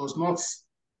clause does not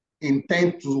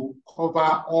intend to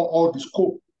cover all the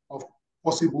scope of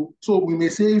possible. So we may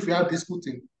say if you have dispute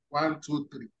in 1, 2,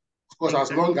 3, of course,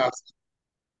 as long as it's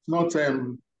not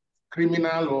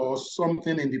criminal or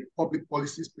something in the public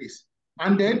policy space.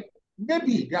 And then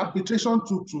maybe the arbitration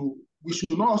we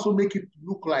should not also make it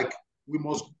look like we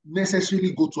must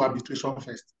necessarily go to arbitration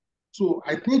first. So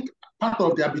I think part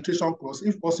of the arbitration clause,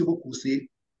 if possible, could say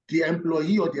the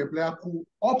employee or the employer could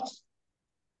opt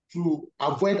to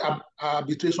avoid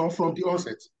arbitration from the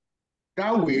onset.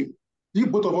 That way, if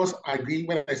both of us agree,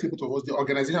 when I say both of us, the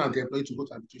organization and the employee to go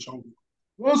to arbitration,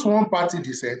 once one party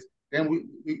decides, then we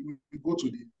go to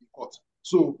the court.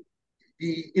 So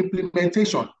the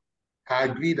implementation, I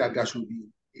agree that there should be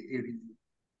a review.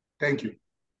 Thank you.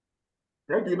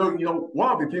 Thank you.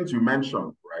 One of the things you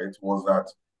mentioned, right, was that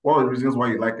one of the reasons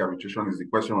why you like arbitration is the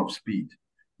question of speed.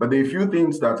 But there are a few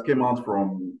things that came out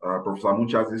from Professor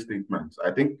Muchazi's statements,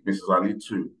 I think Mrs. Ali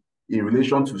too, in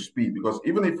relation to speed, because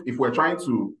even if we're trying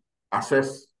to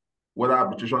assess whether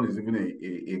arbitration is even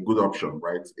a good option,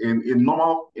 right?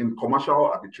 In commercial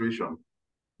arbitration,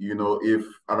 if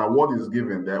an award is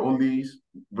given, there are only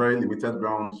very limited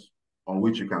grounds on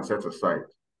which you can set aside.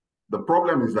 The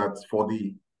problem is that for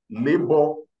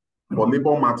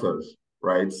labor matters,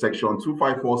 right? Section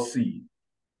 254C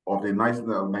of the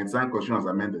 99 Constitution as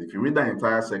amended, if you read that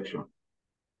entire section,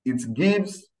 it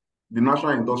gives the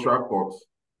National Industrial Court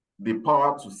the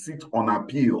power to sit on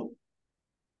appeal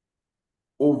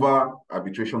over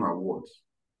arbitration awards.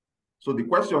 So the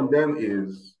question then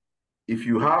is, if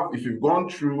you've gone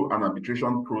through an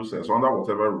arbitration process under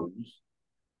whatever rules,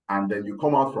 and then you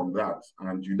come out from that,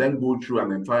 and you then go through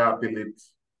an entire appellate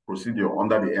procedure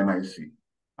under the NIC,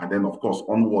 and then of course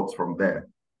onwards from there.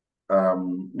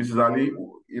 Mrs. Ali,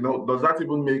 does that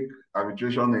even make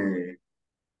arbitration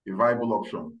a viable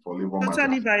option for labor matters?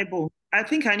 Totally viable. I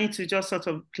think I need to just sort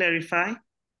of clarify.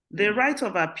 The right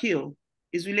of appeal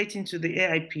is relating to the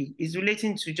AIP, is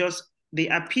relating to just the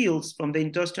appeals from the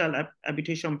Industrial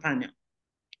Arbitration Panel,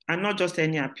 and not just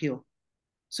any appeal.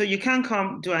 So you can't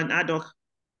come do an ad hoc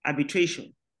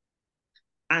arbitration,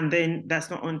 and then that's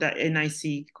not under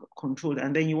NIC control,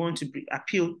 and then you want to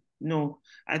appeal. No,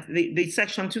 the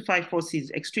section 254C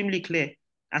is extremely clear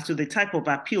as to the type of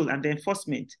appeal and the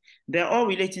enforcement. They're all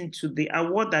relating to the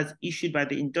award that's issued by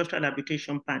the Industrial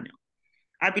Arbitration Panel.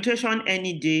 Arbitration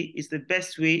any day is the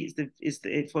best way,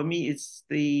 for me, it's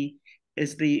the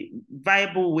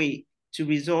viable way to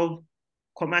resolve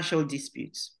commercial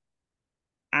disputes.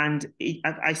 And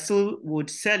I still would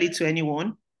sell it to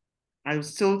anyone. I would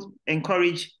still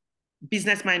encourage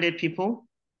business-minded people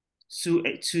to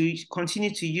continue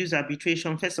to use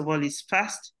arbitration. First of all, it's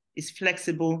fast, it's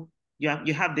flexible.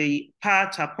 You have the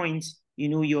power to appoint,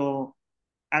 your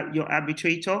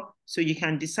arbitrator, so you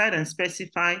can decide and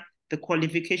specify the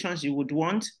qualifications you would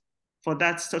want for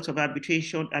that sort of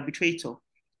arbitrator.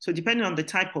 So depending on the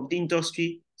type of the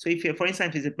industry, so if you're, for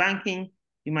instance, if it's a banking,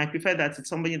 you might prefer that it's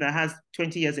somebody that has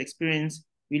 20 years experience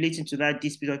relating to that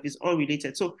dispute, or if it's all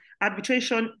related. So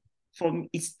arbitration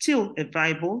is still a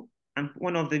viable and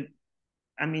one of the,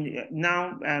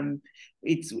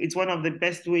 it's one of the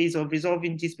best ways of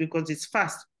resolving disputes because it's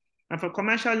fast. And for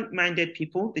commercial-minded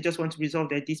people, they just want to resolve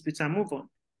their disputes and move on,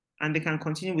 and they can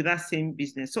continue with that same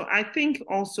business. So I think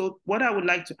also what I would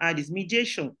like to add is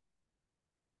mediation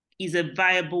is a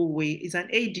viable way, is an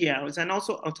ADR, is an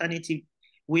also alternative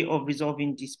way of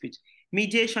resolving disputes.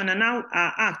 Mediation, and now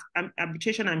our act,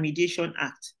 Arbitration and Mediation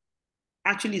Act,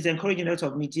 actually is encouraging a lot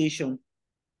of mediation.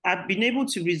 I've been able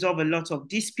to resolve a lot of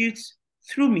disputes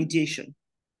through mediation.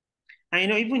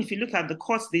 And even if you look at the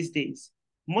courts these days,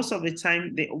 most of the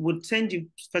time they would send you,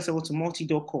 first of all, to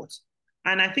multi-door courts.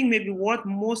 And I think maybe what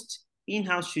most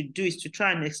in-house should do is to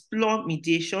try and explore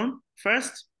mediation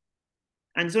first.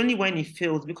 And it's only when it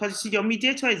fails, because you see, your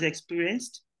mediator is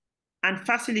experienced and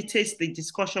facilitates the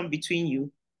discussion between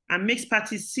you and makes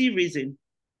parties see reason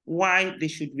why they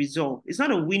should resolve. It's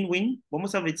not a win-win, but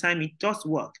most of the time it does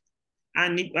work.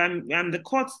 And the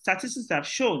court statistics have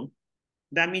shown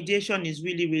that mediation is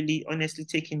really, really honestly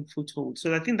taking foothold.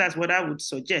 So I think that's what I would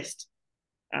suggest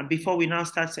before we now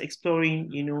start exploring,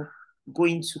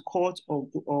 going to court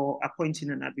or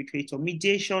appointing an arbitrator.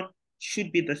 Mediation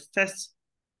should be the first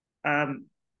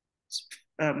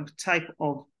type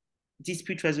of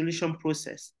dispute resolution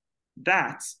process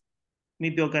that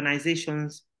maybe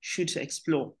organizations should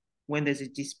explore when there's a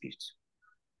dispute.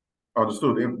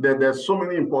 Understood. There's so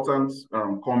many important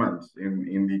comments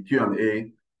in the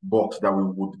Q&A box that we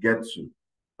would get to.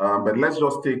 But let's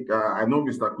just take, I know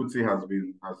Mr. Kuti has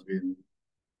been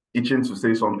itching to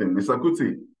say something. Mr.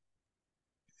 Kuti.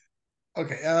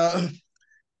 Okay.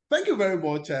 Thank you very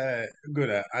much,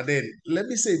 Good. And then let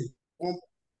me say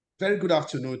very good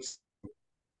afternoon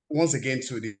once again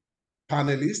to the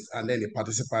panelists and then the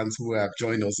participants who have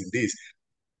joined us in this.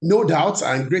 No doubt,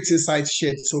 and great insights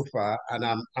shared so far, and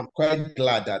I'm quite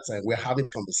glad that we're having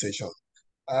conversation.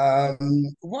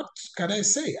 What can I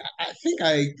say? I think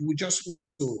I would just want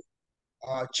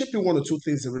to chip in one or two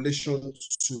things in relation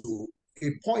to a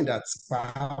point that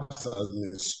perhaps has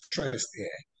been stressed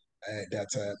here, that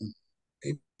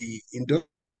the industrial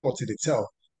court in itself.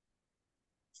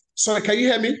 Sorry, can you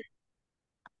hear me?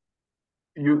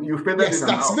 You faded yes, in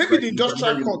and that's out. maybe the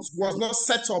industrial court was not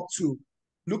set up to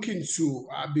look into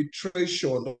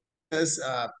arbitration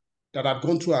that have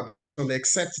gone through arbitration,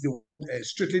 except the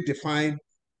strictly defined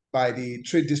by the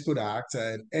Trade Dispute Act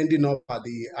and ending up at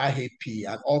the IAP,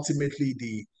 and ultimately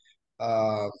the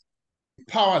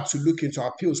power to look into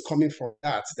appeals coming from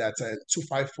that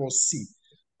 254C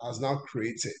has now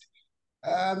created.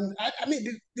 I mean,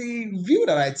 the view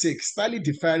that I take, slightly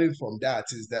differing from that,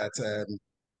 is that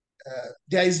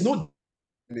there is no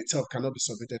in itself cannot be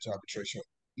submitted to arbitration,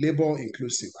 labor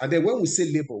inclusive. And then when we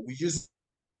say labor, we use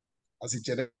as a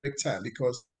generic term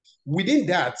because within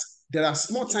that, there are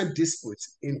small time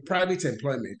disputes in private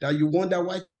employment that you wonder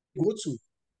why you go to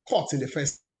court in the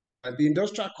first. And the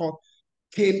industrial court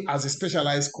came as a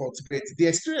specialized court, but the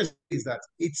experience is that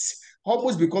it's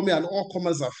almost becoming an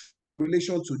all-comers of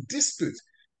relation to dispute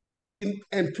in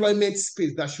employment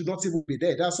space that should not even be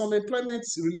there. There are some employment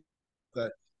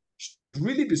that should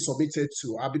really be submitted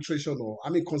to arbitration or,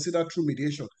 considered through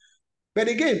mediation. But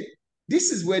again,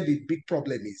 this is where the big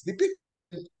problem is. The big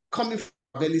coming from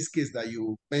Ravelli's case that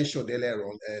you mentioned earlier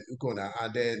on, Ugona,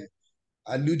 and then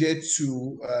alluded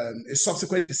to a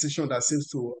subsequent decision that seems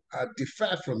to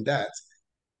differ from that.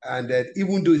 And that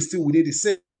even though it's still within the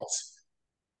same course,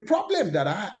 the problem that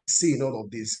I see in all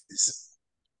of this is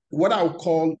what I would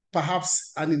call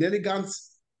perhaps an inelegant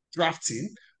drafting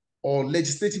or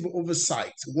legislative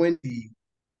oversight when the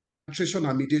Arbitration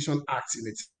and Mediation Act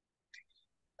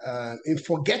in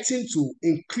forgetting to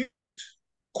include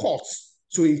courts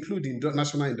to include the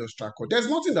National Industrial Court. There's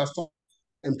nothing that stops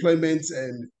employment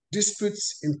and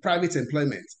disputes in private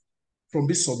employment from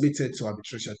being submitted to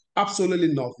arbitration.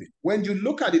 Absolutely nothing. When you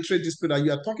look at the trade dispute that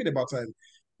you are talking about,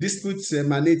 disputes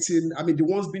emanating, the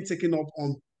ones being taken up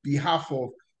on behalf of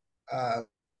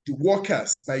the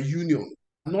workers by union,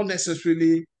 not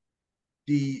necessarily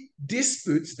the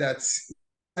disputes that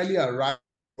highly arise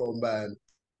from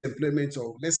employment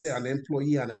of, let's say, an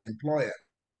employee and an employer,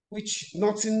 which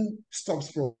nothing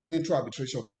stops from into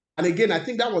arbitration. And again, I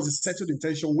think that was a settled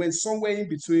intention when somewhere in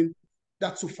between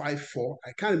that 254,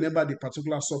 I can't remember the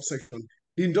particular subsection,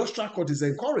 the industrial court is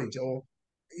encouraged or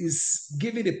is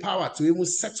given the power to even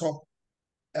set up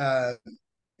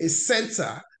a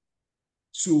center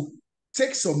to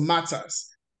take some matters,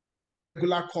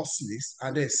 regular cost list,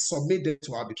 and then submit them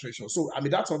to arbitration. So,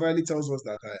 that already tells us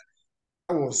that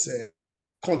that was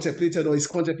contemplated or is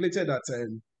contemplated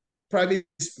that private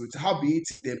disputes, howbeit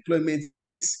the employment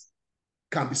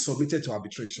can be submitted to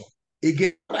arbitration.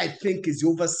 Again, what I think is the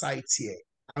oversight here,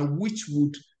 and which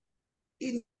would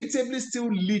inevitably still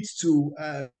lead to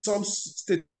some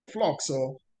state flux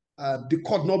or the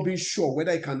court not being sure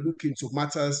whether it can look into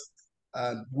matters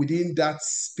within that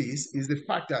space, is the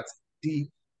fact that the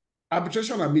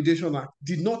Arbitration and Mediation Act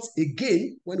did not,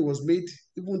 again, when it was made,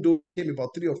 even though it came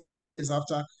about 3 or 4 years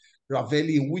after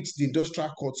Ravelli, in which the industrial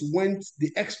court went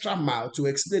the extra mile to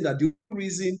explain that the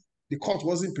reason the court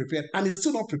wasn't prepared, and it's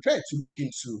still not prepared to look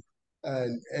into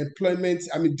employment,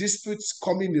 disputes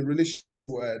coming in relation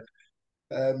to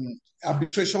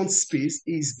arbitration space,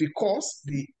 is because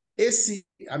the AC,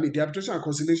 the Arbitration and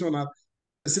Conciliation Act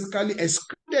specifically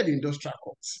excluded industrial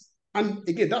courts. And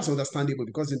again, that's understandable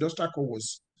because the industrial court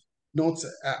was not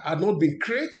had not been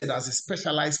created as a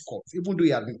specialized court, even though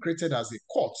it had been created as a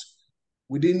court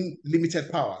within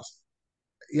limited powers.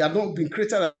 It had not been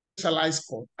created as a specialized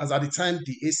court as at the time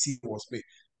the AC was made.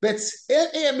 But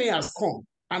AMA has come,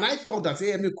 and I thought that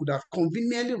AMA could have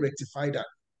conveniently rectified that.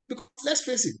 Because let's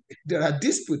face it, there are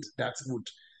disputes that would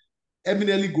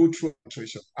eminently go through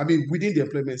arbitration. Within the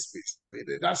employment space.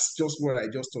 That's just what I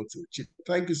just thought to Chief.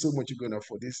 Thank you so much, Ugona,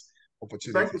 for this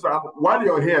opportunity. Thank you, sir. While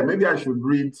you're here, maybe I should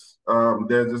read.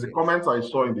 There's a comment I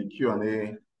saw in the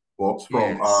Q&A box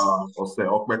from Ose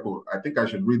Okbeko. I think I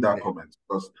should read that comment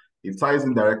because it ties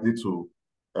in directly to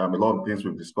a lot of things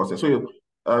we've discussed. So,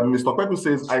 Mr. Okbeko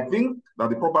says, I think that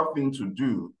the proper thing to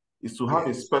do is to have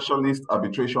a specialist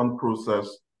arbitration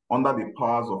process under the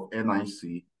powers of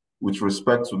NIC with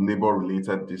respect to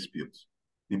labor-related disputes.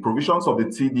 The provisions of the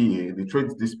TDA, the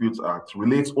Trade Disputes Act,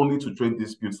 relates only to trade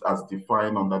disputes as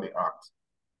defined under the Act.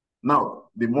 Now,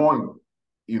 the more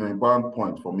important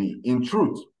point for me, in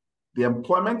truth, the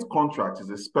employment contract is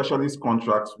a specialist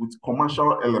contract with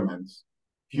commercial elements,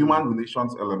 human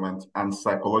relations elements, and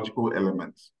psychological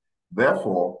elements.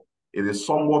 Therefore, it is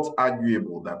somewhat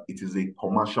arguable that it is a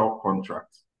commercial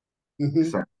contract.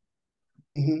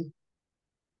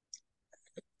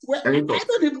 Well,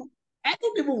 I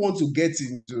don't even want to get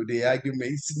into the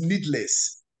argument. It's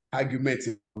needless argument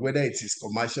whether it is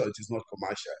commercial or it is not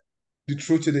commercial. The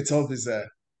truth in itself is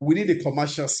we need a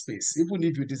commercial space. Even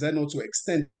if you decide not to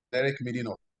extend direct meaning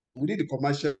of, we need a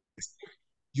commercial space.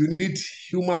 You need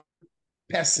human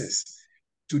persons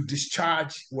to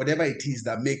discharge whatever it is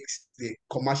that makes the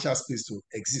commercial space to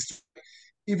exist.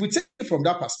 If we take it from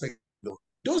that perspective, though,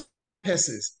 those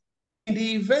persons, in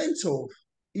the event of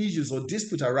issues or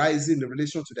dispute arising in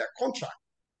relation to their contract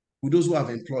with those who have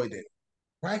employed them,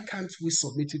 why can't we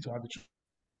submit it to arbitration?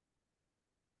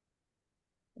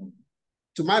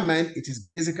 To my mind, it is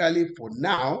basically for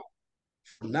now,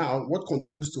 what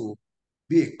continues to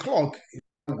be a clog in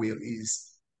that will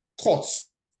is courts.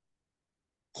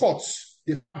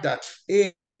 The fact that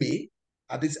AMA,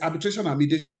 this arbitration and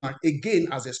mediation act, again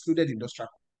has excluded industrial.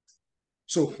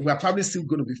 So we are probably still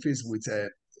going to be faced with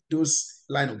those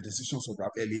line of decisions of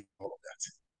Ravelli and all of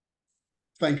that.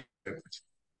 Thank you very much.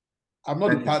 I'm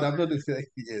not the part, I'm not the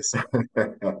yes.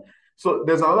 So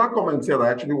there's another comment here that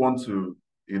I actually want to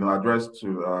address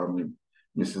to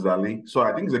Mrs. Ali. So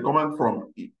I think it's a comment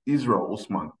from Israel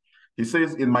Usman. He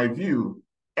says, in my view,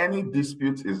 any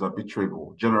dispute is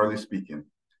arbitrable, generally speaking.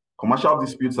 Commercial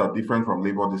disputes are different from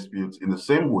labor disputes in the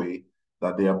same way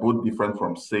that they are both different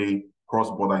from, say,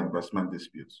 cross-border investment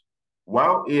disputes.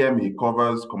 While AMA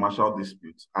covers commercial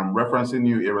disputes and referencing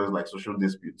new areas like social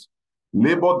disputes,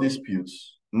 labor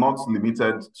disputes, not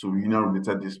limited to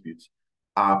union-related disputes,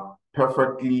 are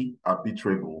perfectly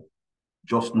arbitrable,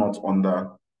 just not under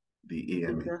the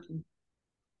AMA. Exactly.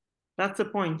 That's the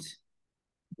point.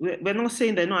 We're not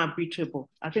saying they're not arbitrable.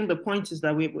 I think the point is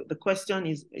that the question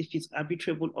is if it's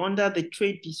arbitrable under the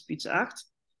Trade Disputes Act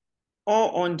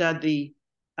or under the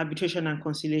Arbitration and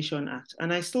Conciliation Act.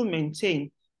 And I still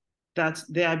maintain that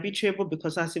they're arbitrable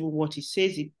because that's even what it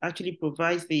says. It actually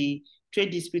provides the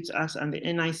Trade Disputes Act, and the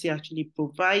NIC actually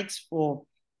provides for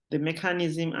the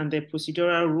mechanism and the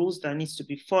procedural rules that needs to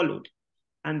be followed.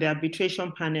 And the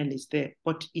arbitration panel is there,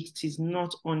 but it is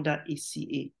not under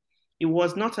ACA. It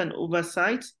was not an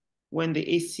oversight when the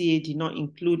ACA did not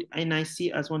include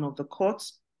NIC as one of the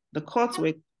courts. The courts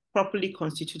were properly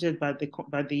constituted by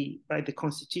the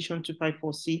Constitution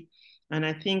 254C, and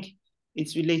I think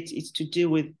it's to deal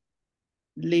with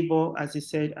labor, as I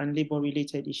said, and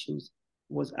labor-related issues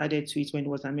was added to it when it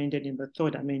was amended in the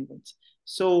third amendment.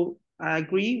 So I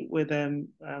agree with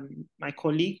my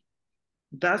colleague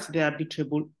that they are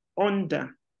arbitrable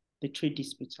under the Trade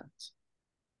Disputes Act.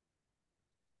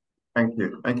 Thank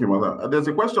you, Mother. There's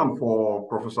a question for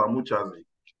Professor Amuchazi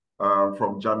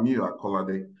from Jamil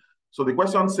Akolade. So the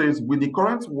question says, with the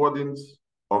current wordings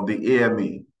of the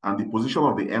AMA and the position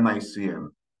of the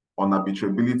NICM on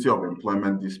arbitrability of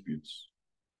employment disputes,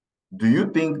 do you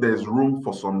think there's room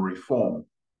for some reform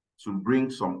to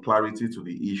bring some clarity to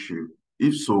the issue?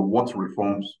 If so, what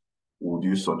reforms would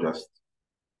you suggest?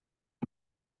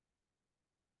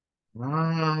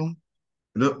 Folabi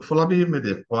made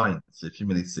a point a few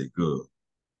minutes ago,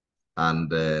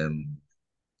 and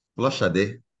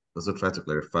Folashade also tried to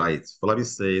clarify it. Folabi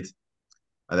said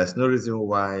there's no reason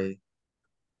why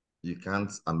you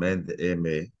can't amend the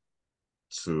AMA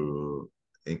to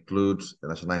include the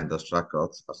National Industrial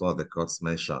Court as one of the courts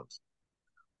mentioned.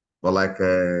 But like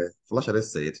Folashade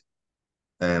said,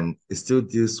 it still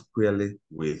deals squarely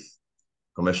with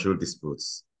commercial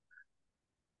disputes.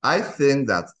 I think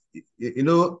that,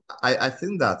 I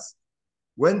think that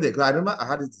when I remember I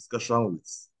had a discussion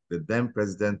with the then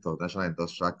president of the National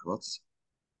Industrial Court,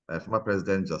 former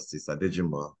President Justice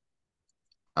Adejimo,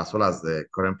 as well as the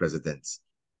current president.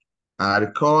 And I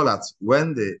recall that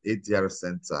when the ADR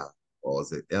Center or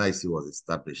the NIC was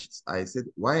established, I said,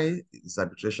 why is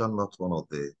arbitration not one of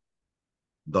the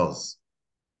doors?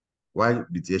 Why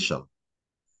mediation?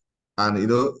 And,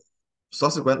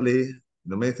 subsequently,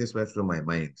 many things went through my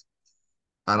mind.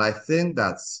 And I think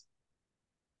that,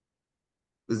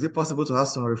 is it possible to have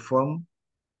some reform?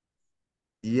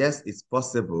 Yes, it's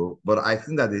possible, but I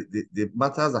think that the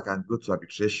matters that can go to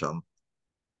arbitration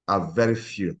are very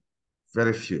few,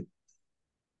 very few.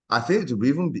 I think it would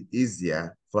even be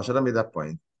easier, for Shada made that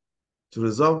point, to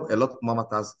resolve a lot more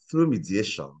matters through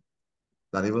mediation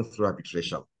than even through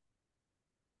arbitration.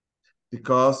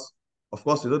 Because of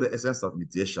course, you know the essence of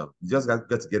mediation. You just got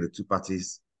to get the two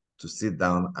parties to sit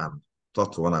down and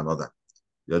talk to one another.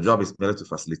 Your job is merely to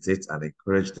facilitate and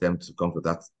encourage them to come to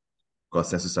that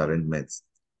consensus arrangement.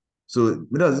 So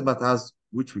many of these matters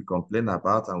which we complain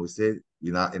about and we say,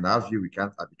 in our view, we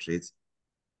can't arbitrate,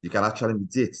 you can actually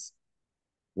mediate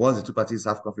once the two parties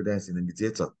have confidence in the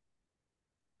mediator.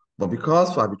 But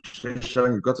because for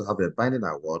arbitration, you've got to have a binding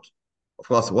award. Of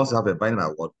course, once you have a binding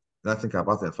award, then I think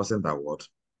about enforcing the award.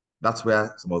 That's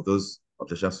where some of those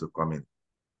objections will come in.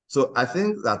 So I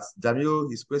think that Jamil,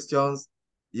 his questions,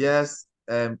 yes,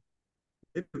 maybe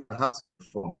perhaps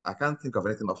I can't think of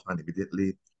anything offhand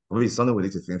immediately. Maybe it's something we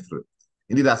need to think through.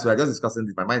 Indeed, as we are just discussing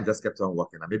this, my mind just kept on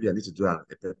working. And maybe I need to do a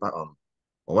paper on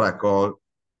what I call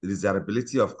the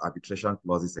desirability of arbitration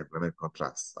clauses in employment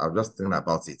contracts. I'm just thinking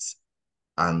about it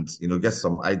and get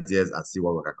some ideas and see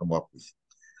what we can come up with.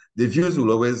 The views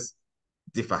will always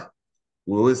differ.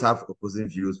 We'll always have opposing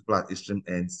views, people at extreme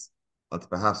ends, until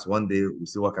perhaps one day we'll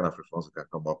see what kind of reforms we can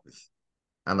come up with.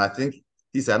 And I think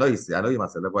I know him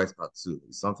as a level expert too.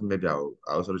 It's something maybe I'll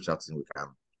also reach out to him. We can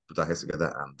put our heads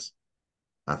together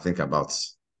and think about.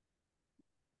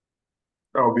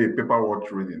 That will be a paper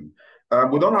worth reading.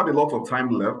 We don't have a lot of time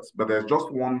left, but there's just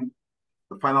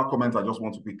the final comment I just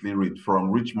want to quickly read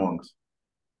from Richmond.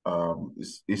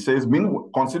 It says,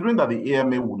 considering that the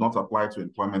AMA would not apply to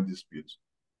employment disputes,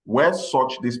 where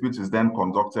such dispute is then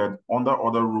conducted under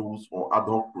other rules or ad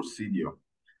hoc procedure,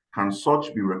 can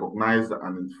such be recognized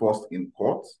and enforced in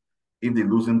court if the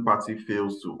losing party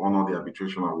fails to honor the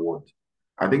arbitration award?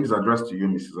 I think it's addressed to you,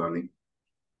 Mrs. Ali.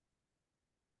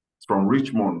 It's from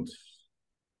Richmond.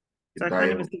 So I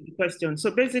can't even see the question.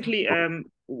 So basically,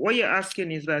 what you're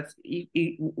asking is that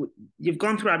you've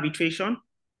gone through arbitration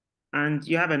and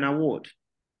you have an award.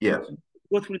 Yes.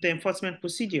 Go through the enforcement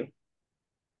procedure,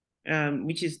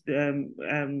 which is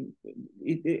an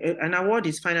award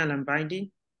is final and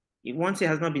binding. Once it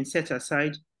has not been set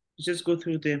aside, you just go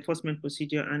through the enforcement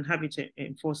procedure and have it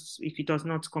enforced if it does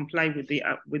not comply with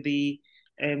the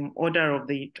order of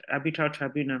the arbitral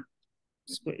tribunal.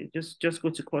 Just go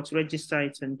to court, register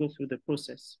it, and go through the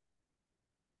process.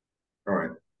 All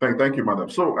right. Thank you, madam.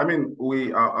 So, I mean,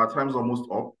 our time's almost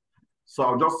up. So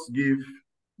I'll just give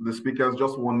the speakers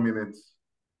just 1 minute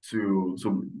to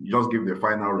just give their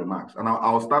final remarks. And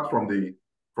I'll start from the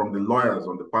lawyers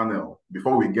on the panel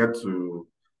before we get to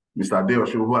Mr.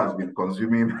 Adeosho, who has been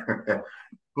consuming,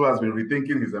 who has been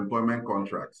rethinking his employment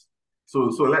contracts. So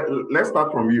let's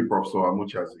start from you, Professor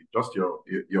Amuchazi. Just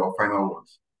your final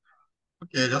words.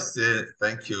 Okay, just say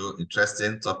thank you.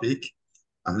 Interesting topic.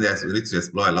 I think we need to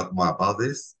explore a lot more about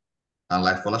this. And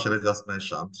like Folashade just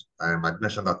mentioned, I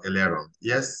mentioned that earlier on.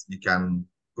 Yes, you can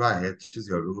go ahead, choose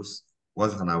your rules.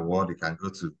 Once it's an award, you can go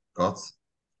to court,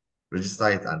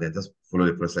 register it, and then just follow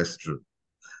the process through.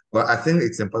 But I think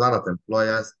it's important that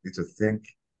employers need to think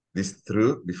this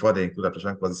through before they include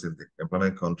arbitration clauses in the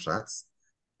employment contracts.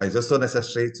 It's also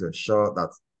necessary to ensure that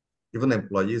even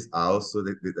employees are also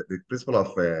the principle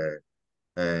of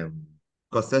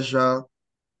consensual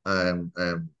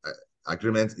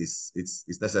agreement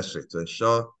is necessary to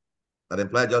ensure that the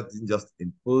employer didn't just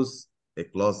impose a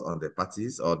clause on the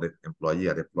parties or the employee,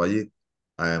 and the employee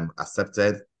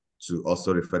accepted to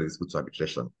also refer the dispute to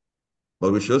arbitration.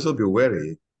 But we should also be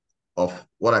wary of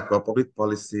what I call public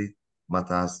policy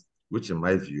matters, which in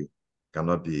my view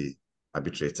cannot be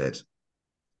arbitrated.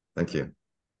 Thank you.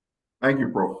 Thank you,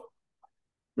 Prof.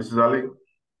 Mrs. Ali?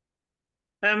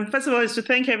 First of all, is to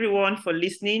thank everyone for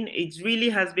listening. It really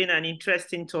has been an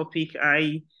interesting topic.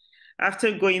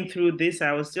 After going through this,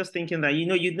 I was just thinking that,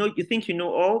 you think you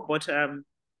know all, but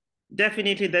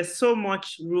definitely there's so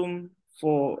much room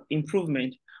for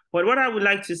improvement. But what I would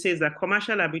like to say is that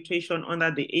commercial arbitration under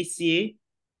the ACA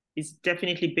is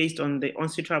definitely based on the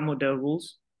UNCITRAL model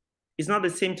rules. It's not the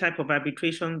same type of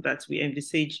arbitration that we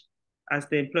envisage as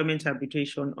the employment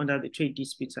arbitration under the Trade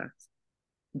Disputes Act.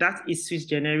 That is sui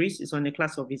generis, it's on a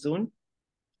class of its own.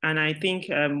 And I think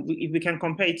if we can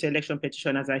compare it to election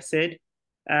petition, as I said,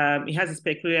 it has its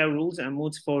peculiar rules and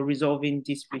modes for resolving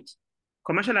disputes.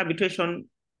 Commercial arbitration,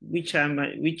 which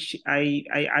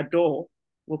I adore,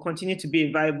 will continue to be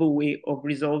a viable way of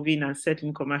resolving and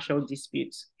settling commercial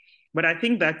disputes. But I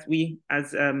think that we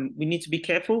need to be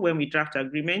careful when we draft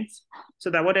agreements so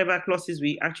that whatever clauses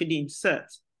we actually insert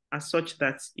are such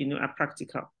that are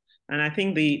practical. And I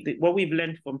think what we've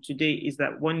learned from today is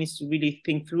that one needs to really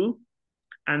think through.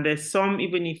 And there's some,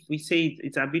 even if we say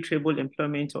it's arbitrable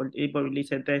employment or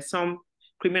labor-related, there's some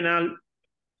criminal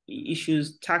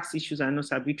issues, tax issues are not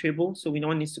arbitrable. So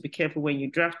one needs to be careful when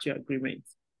you draft your agreement,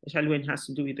 especially when it has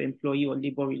to do with employee or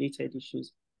labor-related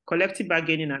issues. Collective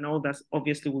bargaining and all that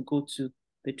obviously will go to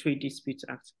the Trade Disputes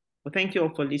Act. But thank you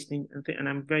all for listening, and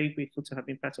I'm very grateful to have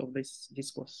been part of this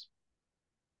discourse.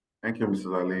 Thank you,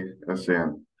 Mrs. Ali,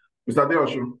 SAN. Mr.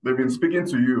 Deoshu, they've been speaking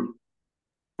to you.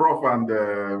 Prof and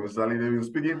Mrs. Ali, they've been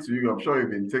speaking to you. I'm sure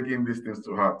you've been taking these things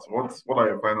to heart. What are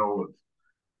your final words?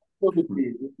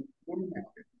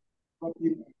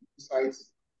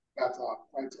 Insights that are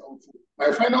quite helpful.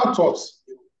 My final thoughts,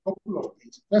 a couple of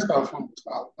things. First and foremost,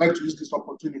 I would like to use this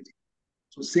opportunity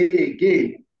to say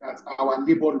again that our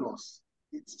labor laws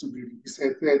needs to be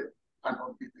revisited and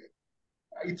updated.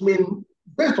 It may,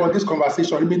 based on this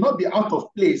conversation, it may not be out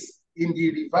of place in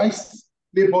the revised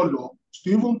labor law to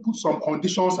even put some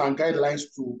conditions and guidelines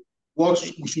to what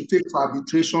we should take to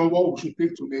arbitration, what we should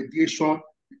take to mediation.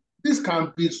 This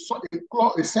can be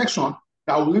a section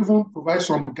that will even provide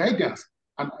some guidance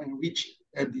and enrich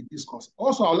the discourse.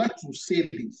 Also, I would like to say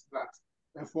this,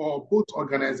 that for both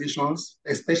organizations,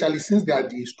 especially since they are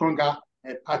the stronger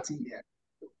party here,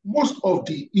 most of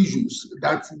the issues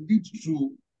that lead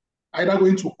to either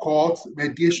going to court,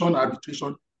 mediation,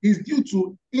 arbitration, is due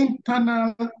to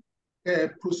internal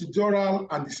procedural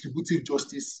and distributive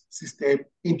justice system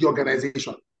in the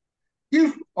organization.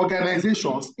 If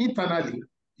organizations internally,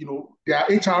 their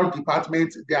HR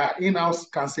department, their in-house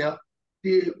counsel,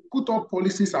 they put up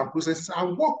policies and processes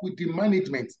and work with the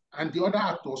management and the other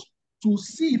actors to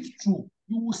see it through,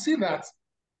 you will see that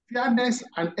fairness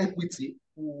and equity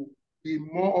will be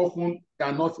more often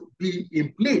than not be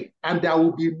in play, and there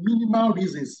will be minimal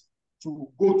reasons to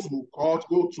go to court,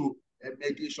 go to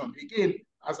mediation. Again,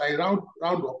 as I round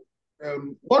up,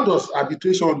 what does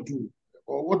arbitration do,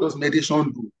 or what does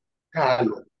mediation do?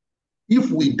 Dialogue.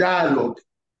 If we dialogue,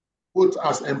 both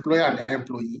as employer and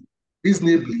employee,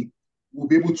 reasonably, we'll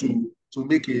be able to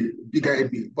make a bigger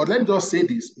bill. But let me just say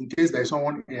this in case there's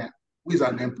someone here who is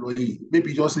an employee,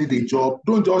 maybe just need a job.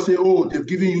 Don't just say, oh, they've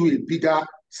given you a bigger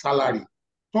salary.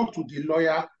 Talk to the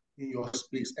lawyer in your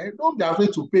space. And don't be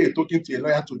afraid to pay a token to a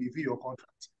lawyer to review your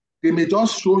contract. They may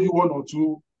just show you one or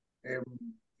two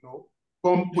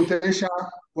potential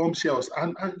bombshells,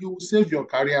 and you will save your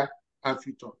career and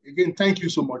future. Again, thank you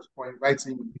so much for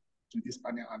inviting me to this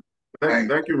panel.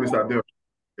 Thank you, Mr. Adele.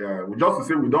 Yeah, just to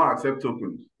say we don't accept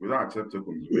tokens. We don't accept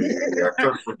tokens. We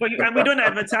accept and we don't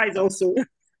advertise also.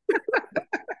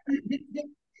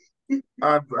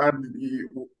 and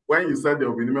when you said there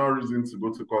will be no reason to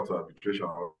go to court or arbitration,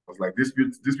 I was like,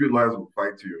 dispute lawyers will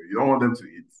fight you. You don't want them to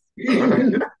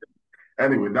eat.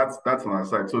 Anyway, that's on our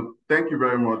side. So thank you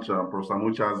very much, Professor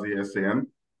Muchazi, SAN.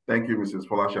 Thank you, Mrs.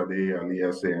 Folashade Ali,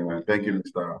 SAN, and thank you,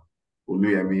 Mr.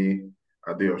 Oluyemi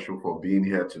Adeosho, for being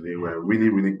here today. We're really,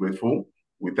 really grateful.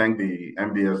 We thank the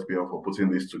NBA-SBL for putting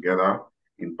this together.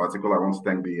 In particular, I want to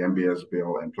thank the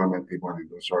NBA-SBL Employment, Labor and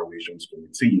Industrial Relations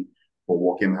Committee for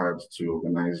working hard to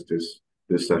organize this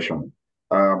session.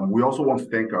 We also want to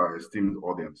thank our esteemed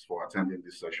audience for attending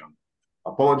this session.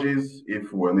 Apologies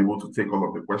if we're unable to take all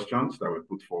of the questions that were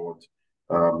put forward.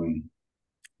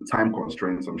 Time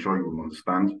constraints, I'm sure you will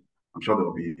understand. I'm sure there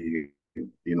will be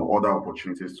other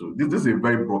opportunities to. This is a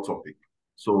very broad topic.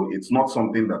 So it's not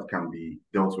something that can be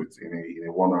dealt with in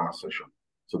a 1 hour session.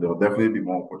 So there will definitely be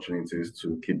more opportunities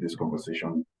to keep this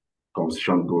conversation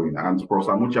going. And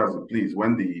Professor Muchazi, please,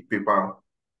 when the paper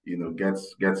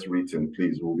gets written,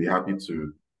 please, we'll be happy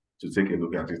to take a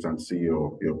look at it and see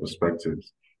your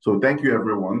perspectives. So thank you,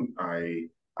 everyone. I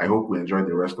hope we enjoy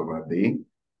the rest of our day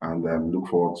and look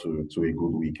forward to a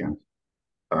good weekend.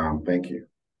 Thank you.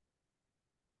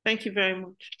 Thank you very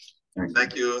much.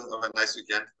 Thank you. Have a nice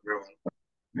weekend, everyone.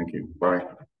 Thank you. Bye.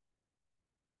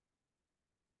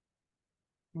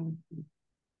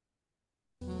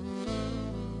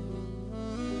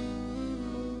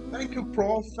 Thank you,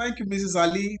 Prof. Thank you, Mrs.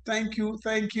 Ali. Thank you.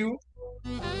 Thank you.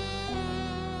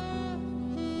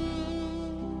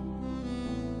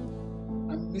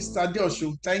 And Mr.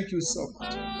 Deoshu, thank you so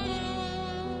much.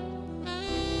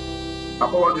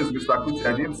 Apologies, Mr. Kuti.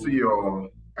 I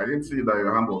didn't see that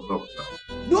your hand was up.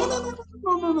 No.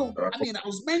 I mean, I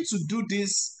was meant to do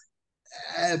this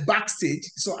backstage,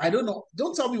 so I don't know.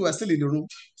 Don't tell me we're still in the room.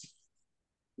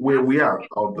 We are.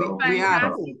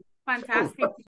 Fantastic.